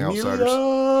love you and the Outsiders.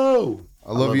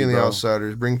 I love you and the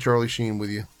Outsiders. Bring Charlie Sheen with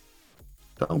you.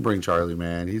 Don't bring Charlie,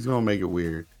 man. He's gonna make it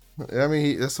weird. I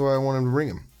mean, that's why I want him to bring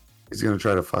him. He's gonna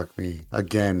try to fuck me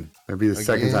again. That'd be the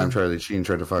second time Charlie Sheen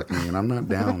tried to fuck me, and I'm not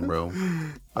down, bro.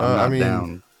 I'm not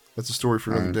down. That's a story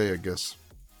for another day, I guess.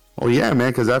 Oh yeah,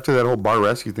 man. Because after that whole bar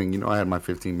rescue thing, you know, I had my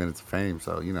 15 minutes of fame.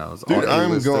 So you know, dude,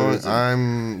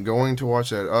 I'm going to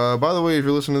watch that. By the way, if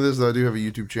you're listening to this, I do have a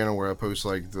YouTube channel where I post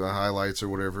like the highlights or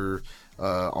whatever.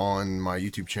 On my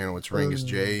YouTube channel, it's Rangus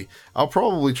J. I'll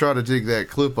probably try to dig that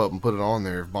clip up and put it on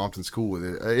there if Bompton's cool with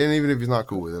it. And even if he's not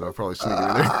cool with it, I'll probably sneak it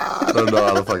in there. I don't know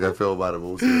how the fuck I feel about it, but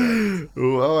we'll see what happens.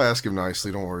 Ooh, I'll ask him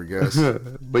nicely. Don't worry, guys.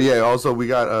 But yeah, also we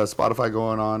got Spotify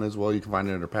going on as well. You can find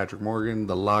it under Patrick Morgan.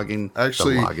 I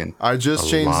just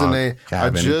changed the name. I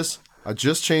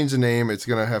just changed the name. It's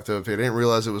gonna have to update. I didn't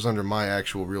realize it was under my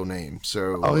actual real name.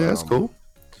 So that's cool.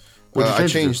 I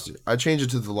changed it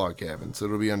to the Log Cabin, so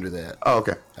it'll be under that. Oh,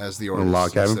 okay. As the artist. The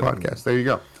Log Cabin podcast. There you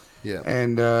go. Yeah.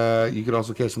 And you can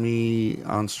also catch me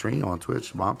on stream on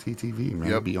Twitch, Bomp TTV,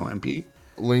 man. Yep. BOMP.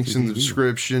 Links in the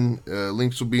description.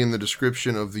 Links will be in the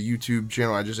description of the YouTube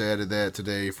channel. I just added that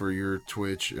today for your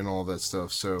Twitch and all that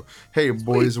stuff. So hey,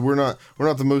 boys, we're not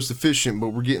the most efficient,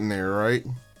 but we're getting there, right?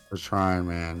 We're trying,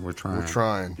 man. We're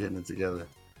trying. Getting it together.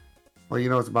 Well, you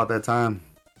know, it's about that time.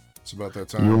 It's about that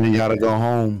time. You only gotta go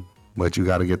home. But you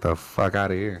got to get the fuck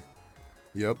out of here.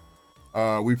 Yep.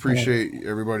 We appreciate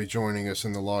everybody joining us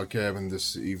in the Log Cabin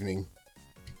this evening.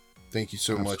 Thank you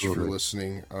so much for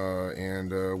listening.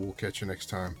 And we'll catch you next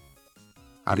time.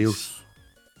 Adios.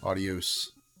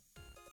 Adios.